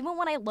wanted. Because even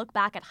when I look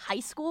back at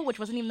high school, which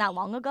wasn't even that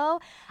long ago,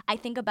 I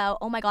think about,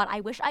 oh my God, I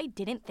wish I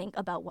didn't think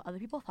about what other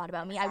people thought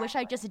about me. I wish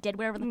I just did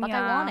whatever the fuck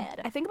I wanted.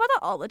 I think about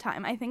that all the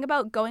time. I think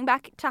about going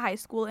back to high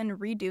school and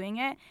redoing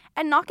it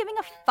and not giving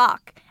a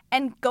fuck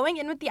and going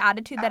in with the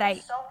attitude that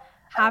I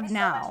have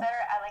now. So much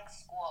better at, like,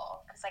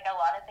 school. Because, like, a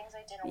lot of things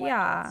I didn't want to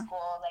do in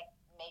school, like,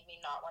 made me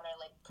not want to,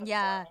 like,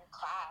 perform in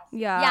class.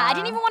 Yeah, I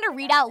didn't even want to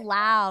read out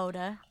loud.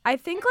 I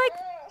think, like...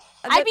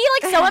 I'd be,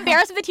 like, so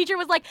embarrassed if the teacher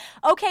was like,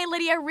 okay,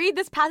 Lydia, read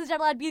this passage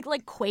out loud. I'd be,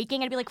 like,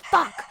 quaking. I'd be like,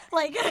 fuck.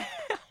 Like...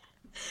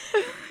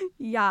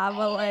 Yeah,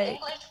 but, like...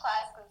 English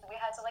class, because we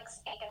had to, like,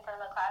 speak in front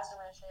of a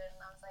classroom and shit.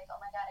 And I was like, oh,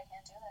 my God, I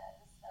can't do this.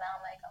 And now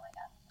I'm like, oh, my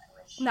God, I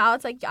wish... Now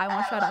it's like, I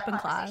want to shut up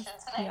in class.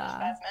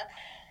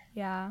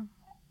 Yeah.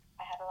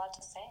 I had a lot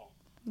to say.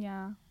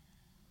 Yeah.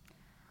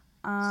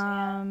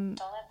 Don't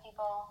let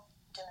people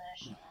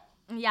diminish.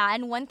 Yeah,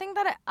 and one thing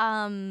that,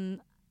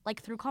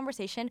 like, through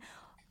conversation,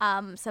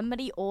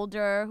 somebody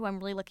older who I'm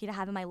really lucky to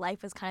have in my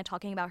life was kind of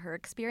talking about her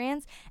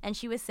experience, and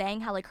she was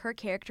saying how like her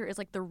character is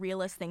like the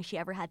realest thing she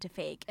ever had to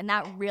fake, and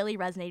that really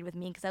resonated with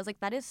me because I was like,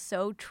 that is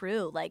so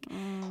true. Like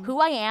who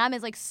I am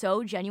is like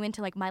so genuine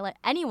to like my life.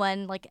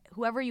 Anyone, like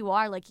whoever you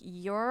are, like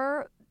you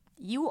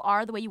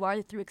are the way you are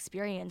through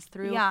experience,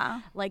 through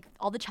like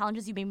all the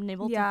challenges you've been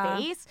able to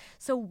face.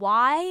 So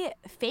why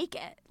fake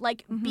it?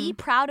 Like be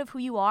proud of who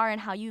you are and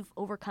how you've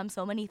overcome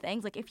so many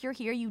things. Like if you're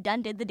here, you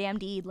done did the damn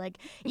deed. Like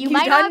you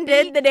might not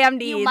did the damn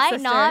deed. You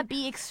might not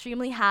be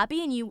extremely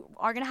happy, and you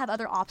are gonna have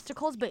other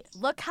obstacles. But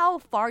look how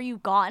far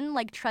you've gotten.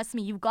 Like trust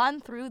me, you've gone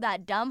through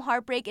that dumb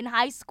heartbreak in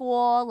high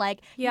school. Like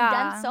you've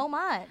done so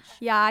much.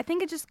 Yeah, I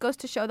think it just goes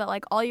to show that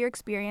like all your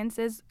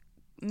experiences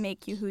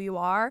make you who you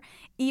are,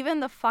 even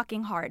the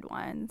fucking hard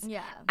ones.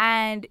 Yeah.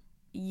 And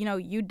you know,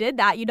 you did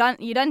that. You done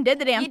did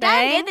the damn thing. You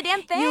done did the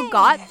damn thing. You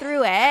got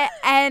through it,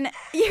 and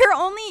you're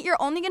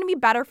only gonna be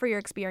better for your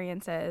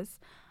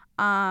experiences.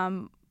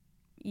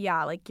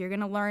 Yeah, like you're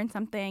gonna learn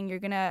something. You're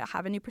gonna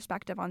have a new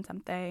perspective on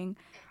something.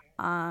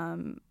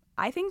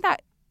 I think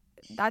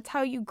that's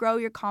how you grow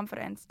your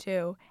confidence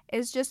too.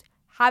 Is just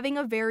having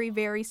a very,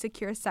 very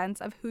secure sense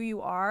of who you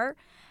are.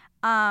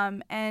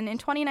 And in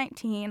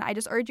 2019, I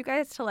just urge you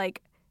guys to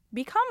like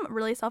become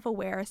really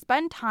self-aware.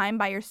 Spend time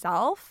by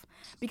yourself,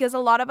 because a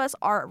lot of us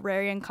are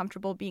very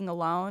uncomfortable being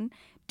alone,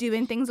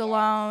 doing things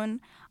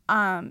alone.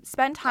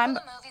 Spend time.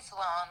 Go to the movies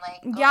alone.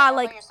 Like go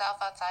by yourself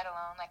outside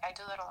alone. Like I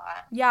do it a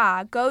lot.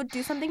 Yeah, go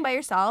do something by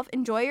yourself.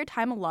 Enjoy your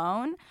time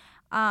alone.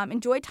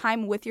 Enjoy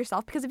time with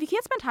yourself, because if you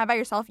can't spend time by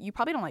yourself, you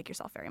probably don't like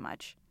yourself very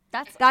much.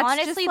 That's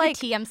honestly just like,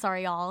 the tea. I'm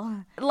sorry, y'all.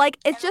 Like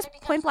it's just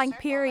point blank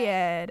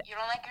period. Like, you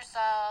don't like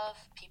yourself.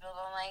 People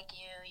don't like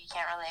you. You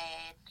can't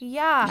relate.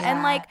 Yeah.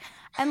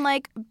 And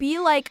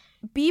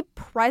be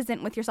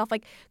present with yourself.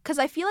 Like, because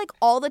I feel like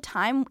all the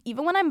time,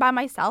 even when I'm by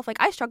myself, like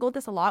I struggle with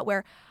this a lot.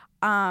 Where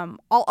I'll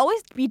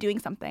always be doing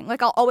something.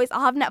 Like I'll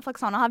have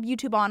Netflix on. I'll have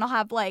YouTube on. I'll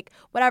have like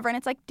whatever. And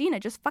it's like, Dina,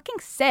 just fucking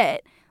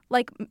sit.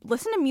 Like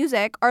listen to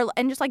music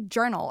and just like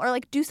journal or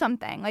like do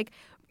something.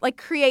 Like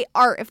create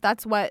art if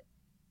that's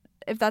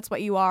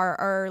what you are,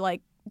 or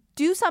like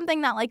do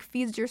something that like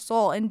feeds your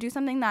soul, and do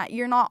something that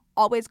you're not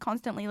always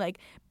constantly like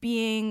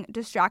being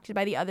distracted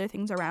by the other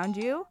things around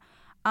you.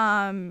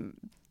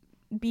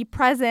 Be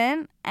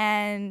present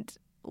and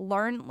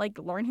learn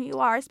who you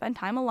are, spend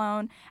time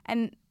alone.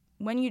 And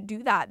when you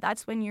do that,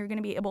 that's when you're going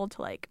to be able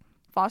to like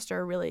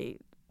foster a really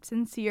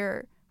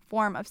sincere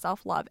form of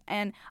self-love,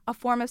 and a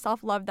form of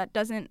self-love that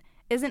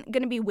isn't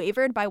going to be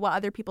wavered by what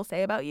other people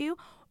say about you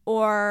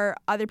or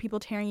other people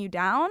tearing you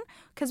down.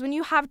 Because when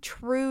you have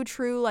true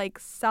like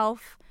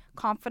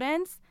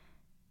self-confidence,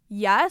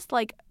 yes,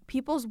 like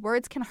people's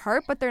words can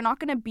hurt, but they're not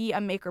going to be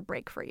a make or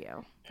break for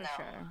you. For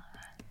sure.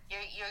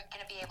 You're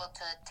going to be able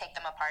to take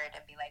them apart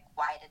and be like,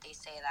 why did they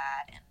say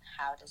that, and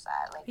how does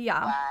that, like,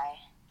 why,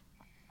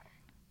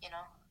 you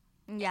know?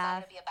 Yeah. It's not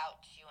going to be about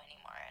you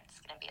anymore. It's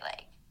going to be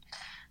like,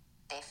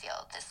 they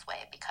feel this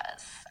way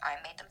because I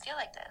made them feel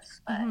like this,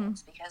 but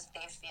it's because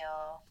they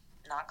feel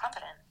not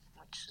confident,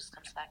 which just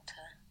comes back to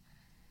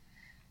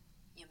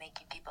you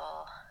making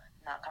people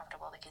not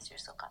comfortable because you're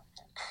so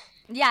confident.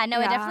 Yeah, no,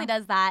 it definitely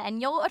does that.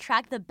 And you'll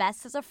attract the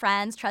best of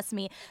friends, trust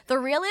me. The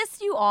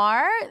realest you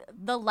are,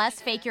 the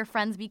less fake your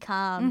friends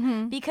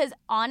become. Because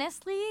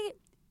honestly,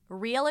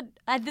 real,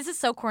 this is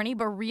so corny,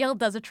 but real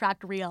does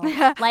attract real.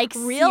 Like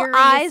real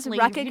eyes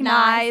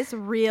recognize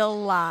real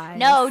lies.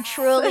 No,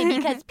 truly,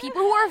 because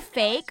people who are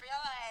fake,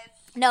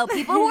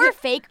 people who are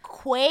fake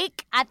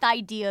quake at the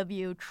idea of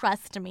you,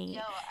 trust me.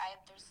 Yo,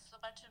 there's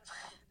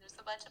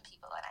a bunch of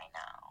people that I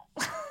know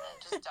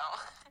that just don't.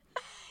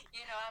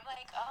 You know, I'm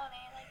like, oh,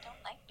 they like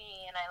don't like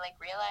me, and I like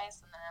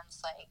realize, and then I'm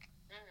just like,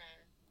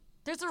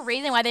 There's a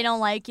reason why they don't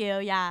like you,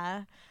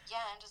 yeah. Yeah,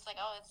 I'm just like,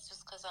 oh, it's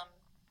just because I'm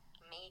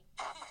me.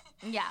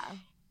 Yeah. And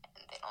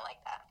they don't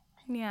like that.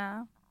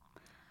 Yeah.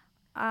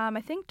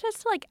 I think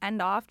just to like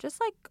end off, just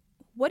like,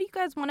 what do you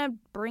guys want to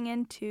bring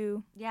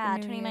into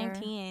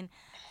 2019? Year?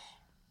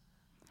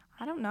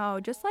 I don't know,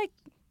 just like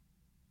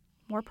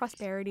more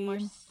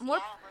prosperity,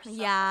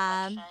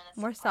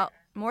 more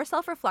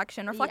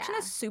self-reflection. Reflection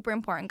is super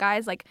important,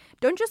 guys. Like,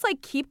 don't just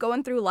like keep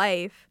going through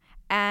life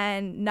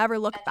and never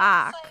look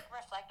back. Just, like,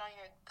 reflect on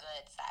your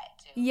good side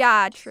too.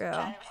 Yeah,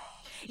 true.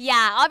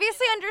 Yeah,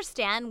 obviously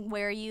understand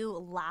where you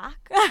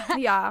lack.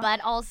 Yeah.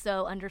 But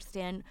also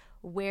understand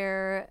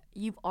where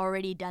you've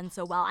already done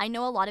so well. I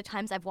know a lot of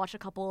times I've watched a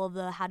couple of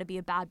the how to be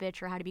a bad bitch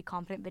or how to be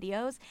confident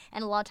videos,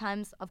 and a lot of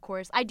times, of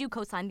course, I do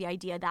co-sign the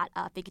idea that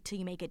fake it till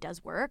you make it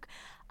does work.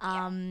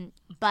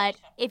 But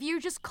if you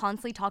just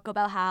constantly talk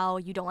about how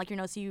you don't like your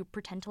nose, so you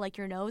pretend to like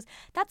your nose,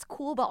 that's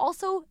cool, but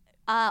also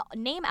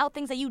name out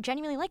things that you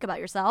genuinely like about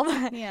yourself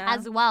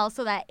as well,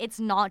 so that it's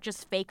not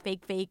just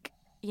fake.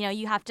 You know,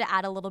 you have to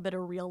add a little bit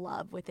of real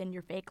love within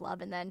your fake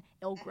love, and then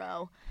it'll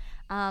grow.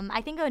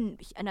 I think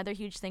another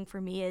huge thing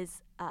for me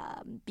is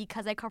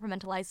because I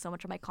compartmentalize so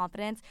much of my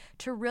confidence,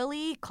 to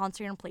really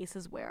concentrate on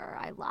places where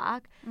I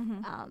lack.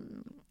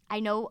 I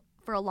know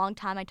for a long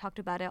time I talked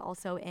about it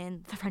also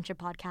in the Friendship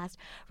Podcast,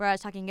 where I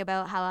was talking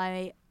about how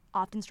I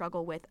often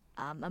struggle with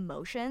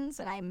emotions,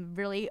 and I'm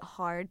really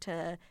hard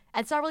to.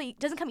 It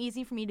doesn't come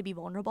easy for me to be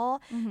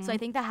vulnerable. So I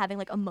think that having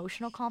like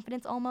emotional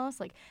confidence, almost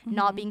like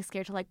not being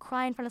scared to like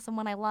cry in front of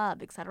someone I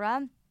love,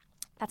 etc.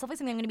 That's definitely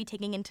something I'm going to be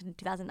taking into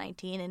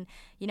 2019. And,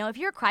 you know, if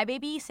you're a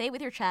crybaby, say it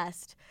with your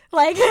chest.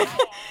 Like,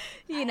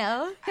 you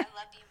know? I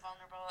love being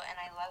vulnerable, and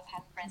I love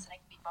having friends that I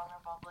can be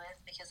vulnerable with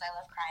because I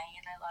love crying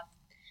and I love...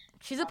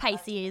 She's a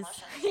Pisces.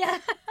 Yeah.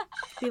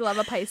 We love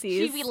a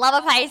Pisces. We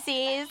love a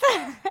Pisces.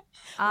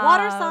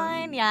 Water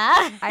sign,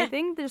 yeah. I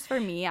think just for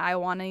me, I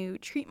want to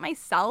treat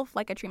myself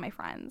like I treat my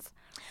friends.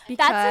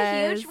 That's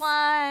a huge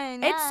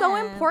one. It's so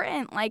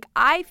important. Like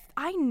I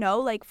know,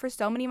 like for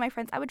so many of my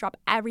friends, I would drop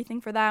everything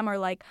for them, or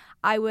like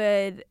I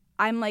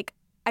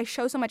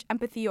show so much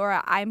empathy,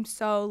 or I'm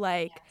so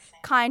like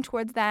kind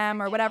towards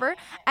them or whatever,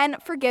 and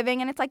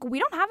forgiving. And it's like we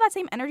don't have that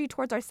same energy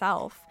towards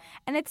ourselves,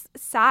 and it's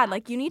sad.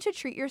 Like you need to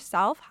treat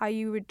yourself how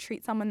you would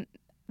treat someone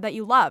that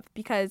you love,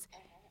 because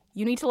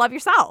you need to love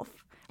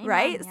yourself,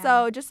 right? Yeah.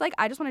 So just like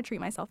I just want to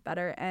treat myself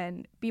better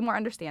and be more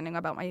understanding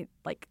about my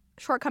like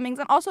shortcomings,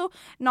 and also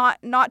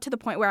not to the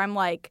point where I'm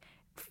like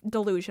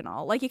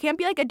delusional. Like you can't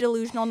be like a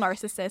delusional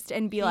narcissist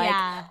and be like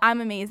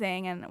I'm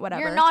amazing and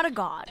whatever. You're not a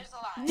god. There's a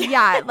lot.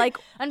 Yeah, like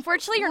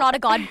unfortunately you're not a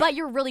god, but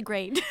you're really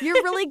great.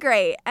 You're really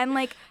great. And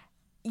like,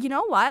 you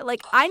know what?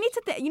 Like you need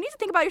to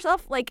think about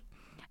yourself like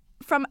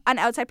from an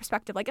outside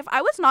perspective. Like if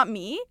I was not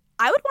me,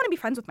 I would want to be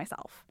friends with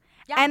myself.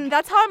 Yeah. And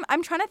that's how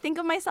I'm trying to think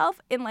of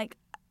myself in like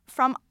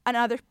from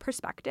another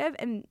perspective,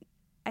 and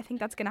I think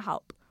that's gonna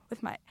help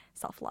with my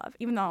self-love,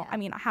 even though I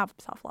mean I have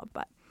self-love,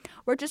 but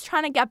we're just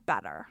trying to get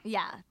better.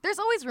 Yeah, there's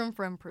always room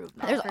for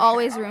improvement. There's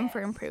always room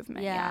for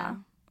improvement. Yeah.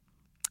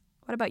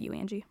 What about you,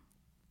 Angie?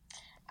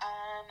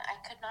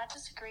 I could not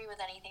disagree with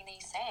anything that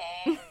you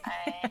say.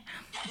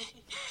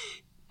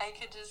 I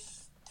could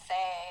just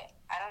say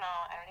I don't know.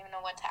 I don't even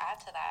know what to add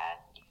to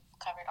that. You've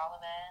covered all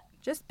of it.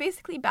 Just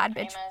basically bad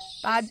bitch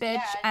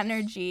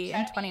energy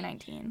in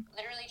 2019.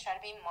 Literally try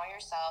to be more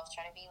yourself.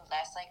 Try to be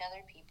less like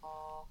other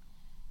people.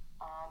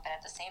 But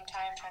at the same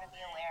time, try to be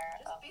aware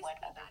of what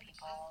other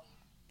people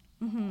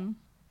need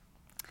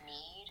from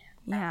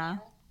you,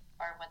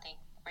 or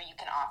where you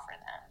can offer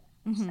them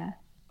instead.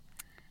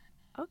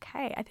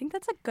 Okay, I think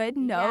that's a good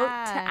note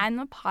to end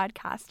the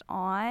podcast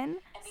on.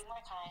 And be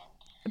more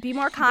kind. Be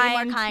more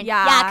kind.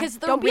 Yeah. Yeah, because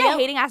don't be a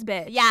hating ass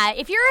bitch. Yeah,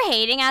 if you're a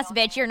hating ass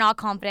bitch, you're not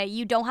confident.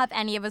 You don't have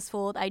any of us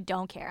fooled. I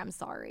don't care. I'm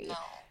sorry.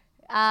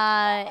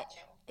 No.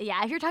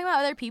 Yeah, if you're talking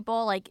about other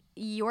people, like,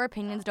 your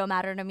opinions don't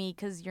matter to me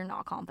because you're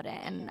not confident.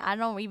 And I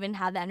don't even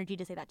have the energy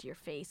to say that to your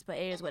face, but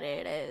it is what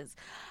it is.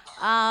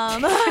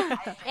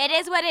 It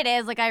is what it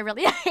is. Like, I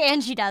really,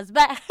 Angie does.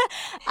 But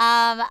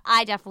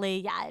I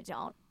definitely, I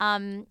don't.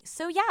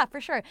 So, yeah, for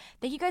sure.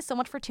 Thank you guys so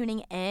much for tuning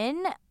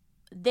in.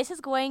 This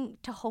is going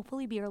to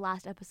hopefully be our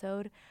last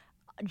episode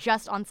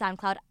just on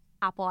SoundCloud,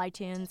 Apple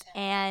iTunes,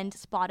 and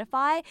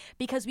Spotify,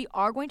 because we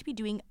are going to be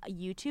doing a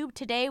YouTube.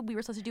 Today, we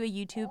were supposed to do a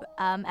YouTube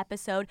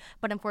episode,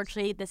 but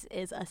unfortunately, this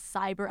is a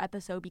cyber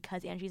episode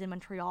because Angie's in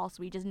Montreal, so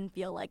we just didn't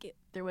feel like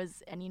there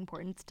was any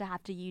importance to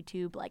have to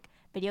YouTube, like,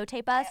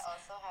 videotape us. I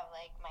also have,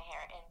 like, my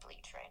hair in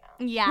bleach right now.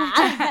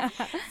 Yeah.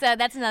 So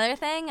that's another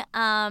thing.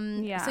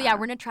 So, yeah,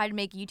 we're going to try to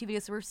make YouTube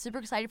videos. So we're super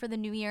excited for the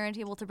new year and to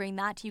be able to bring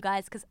that to you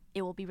guys because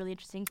it will be really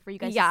interesting for you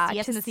guys to see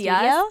us in the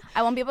studio.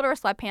 I won't be able to wear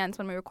sweatpants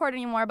when we record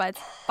anymore, but it's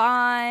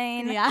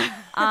fine. Yeah.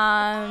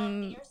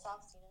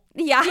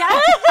 Yeah.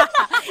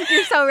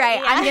 You're so right.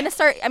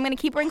 Yeah. I'm gonna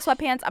keep wearing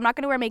sweatpants. I'm not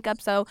gonna wear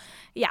makeup, so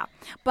yeah.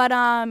 But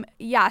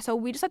so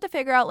we just have to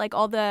figure out like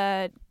all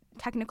the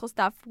technical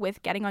stuff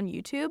with getting on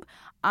YouTube.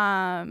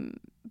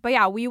 But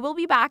yeah, we will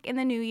be back in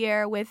the new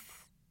year with,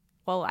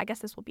 well, I guess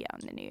this will be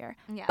out in the new year.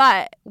 Yeah.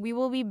 But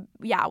we'll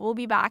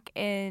be back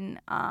in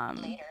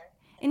later.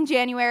 In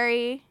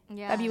January,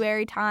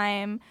 February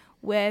time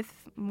with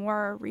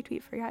more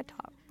retweet for your head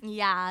top.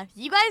 Yeah,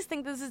 you guys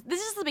think this is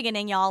the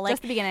beginning, y'all. Like,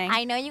 just the beginning.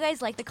 I know you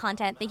guys like the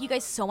content. Thank you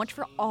guys so much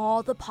for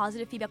all the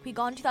positive feedback we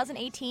got in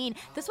 2018.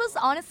 This was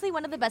honestly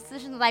one of the best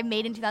decisions that I've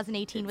made in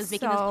 2018 was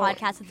making this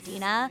podcast with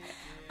Dina.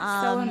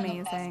 So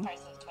amazing.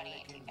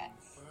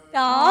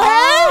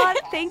 Aww.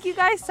 Thank you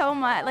guys so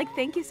much. Like,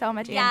 thank you so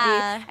much,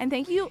 Angie. And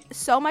thank you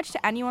so much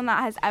to anyone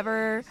that has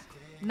ever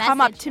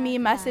come up to me,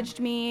 messaged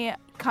me.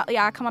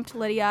 Come up to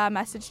Lydia,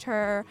 messaged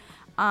her.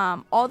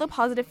 All the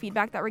positive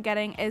feedback that we're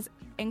getting is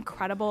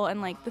incredible,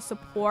 and like the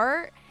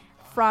support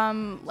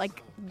from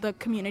like the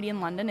community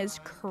in London is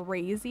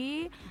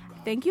crazy.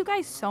 Thank you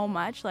guys so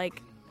much.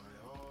 Like,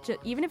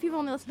 even if you've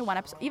only listened to one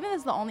episode, even if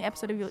it's the only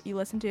episode you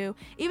listen to,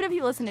 even if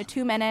you listen to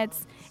 2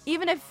 minutes,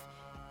 even if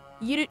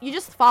you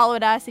just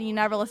followed us and you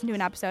never listened to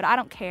an episode, I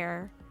don't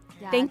care.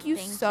 Yeah, thank you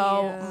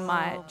so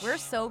much. We're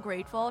so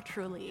grateful,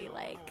 truly.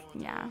 Like,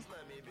 yeah.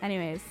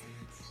 Anyways,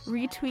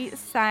 retweet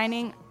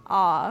signing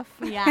off.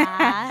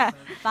 Yeah.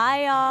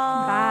 Bye,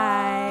 y'all.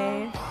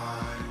 Bye.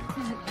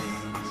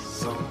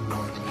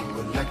 Someone who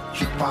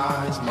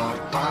electrifies my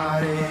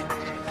body.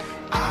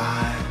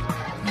 I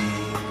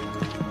need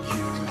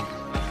you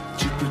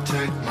to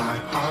protect my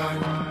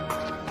heart.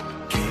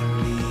 Give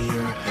me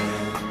your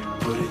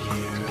hand, put it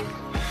here.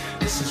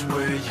 this is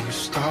where you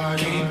start.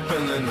 Keep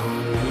feeling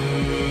on me.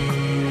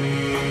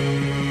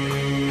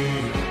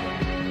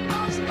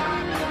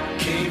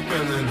 Keep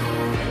feeling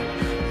on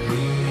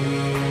me.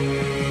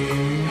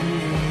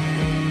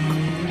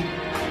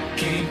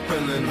 Keep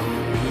feeling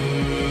on me.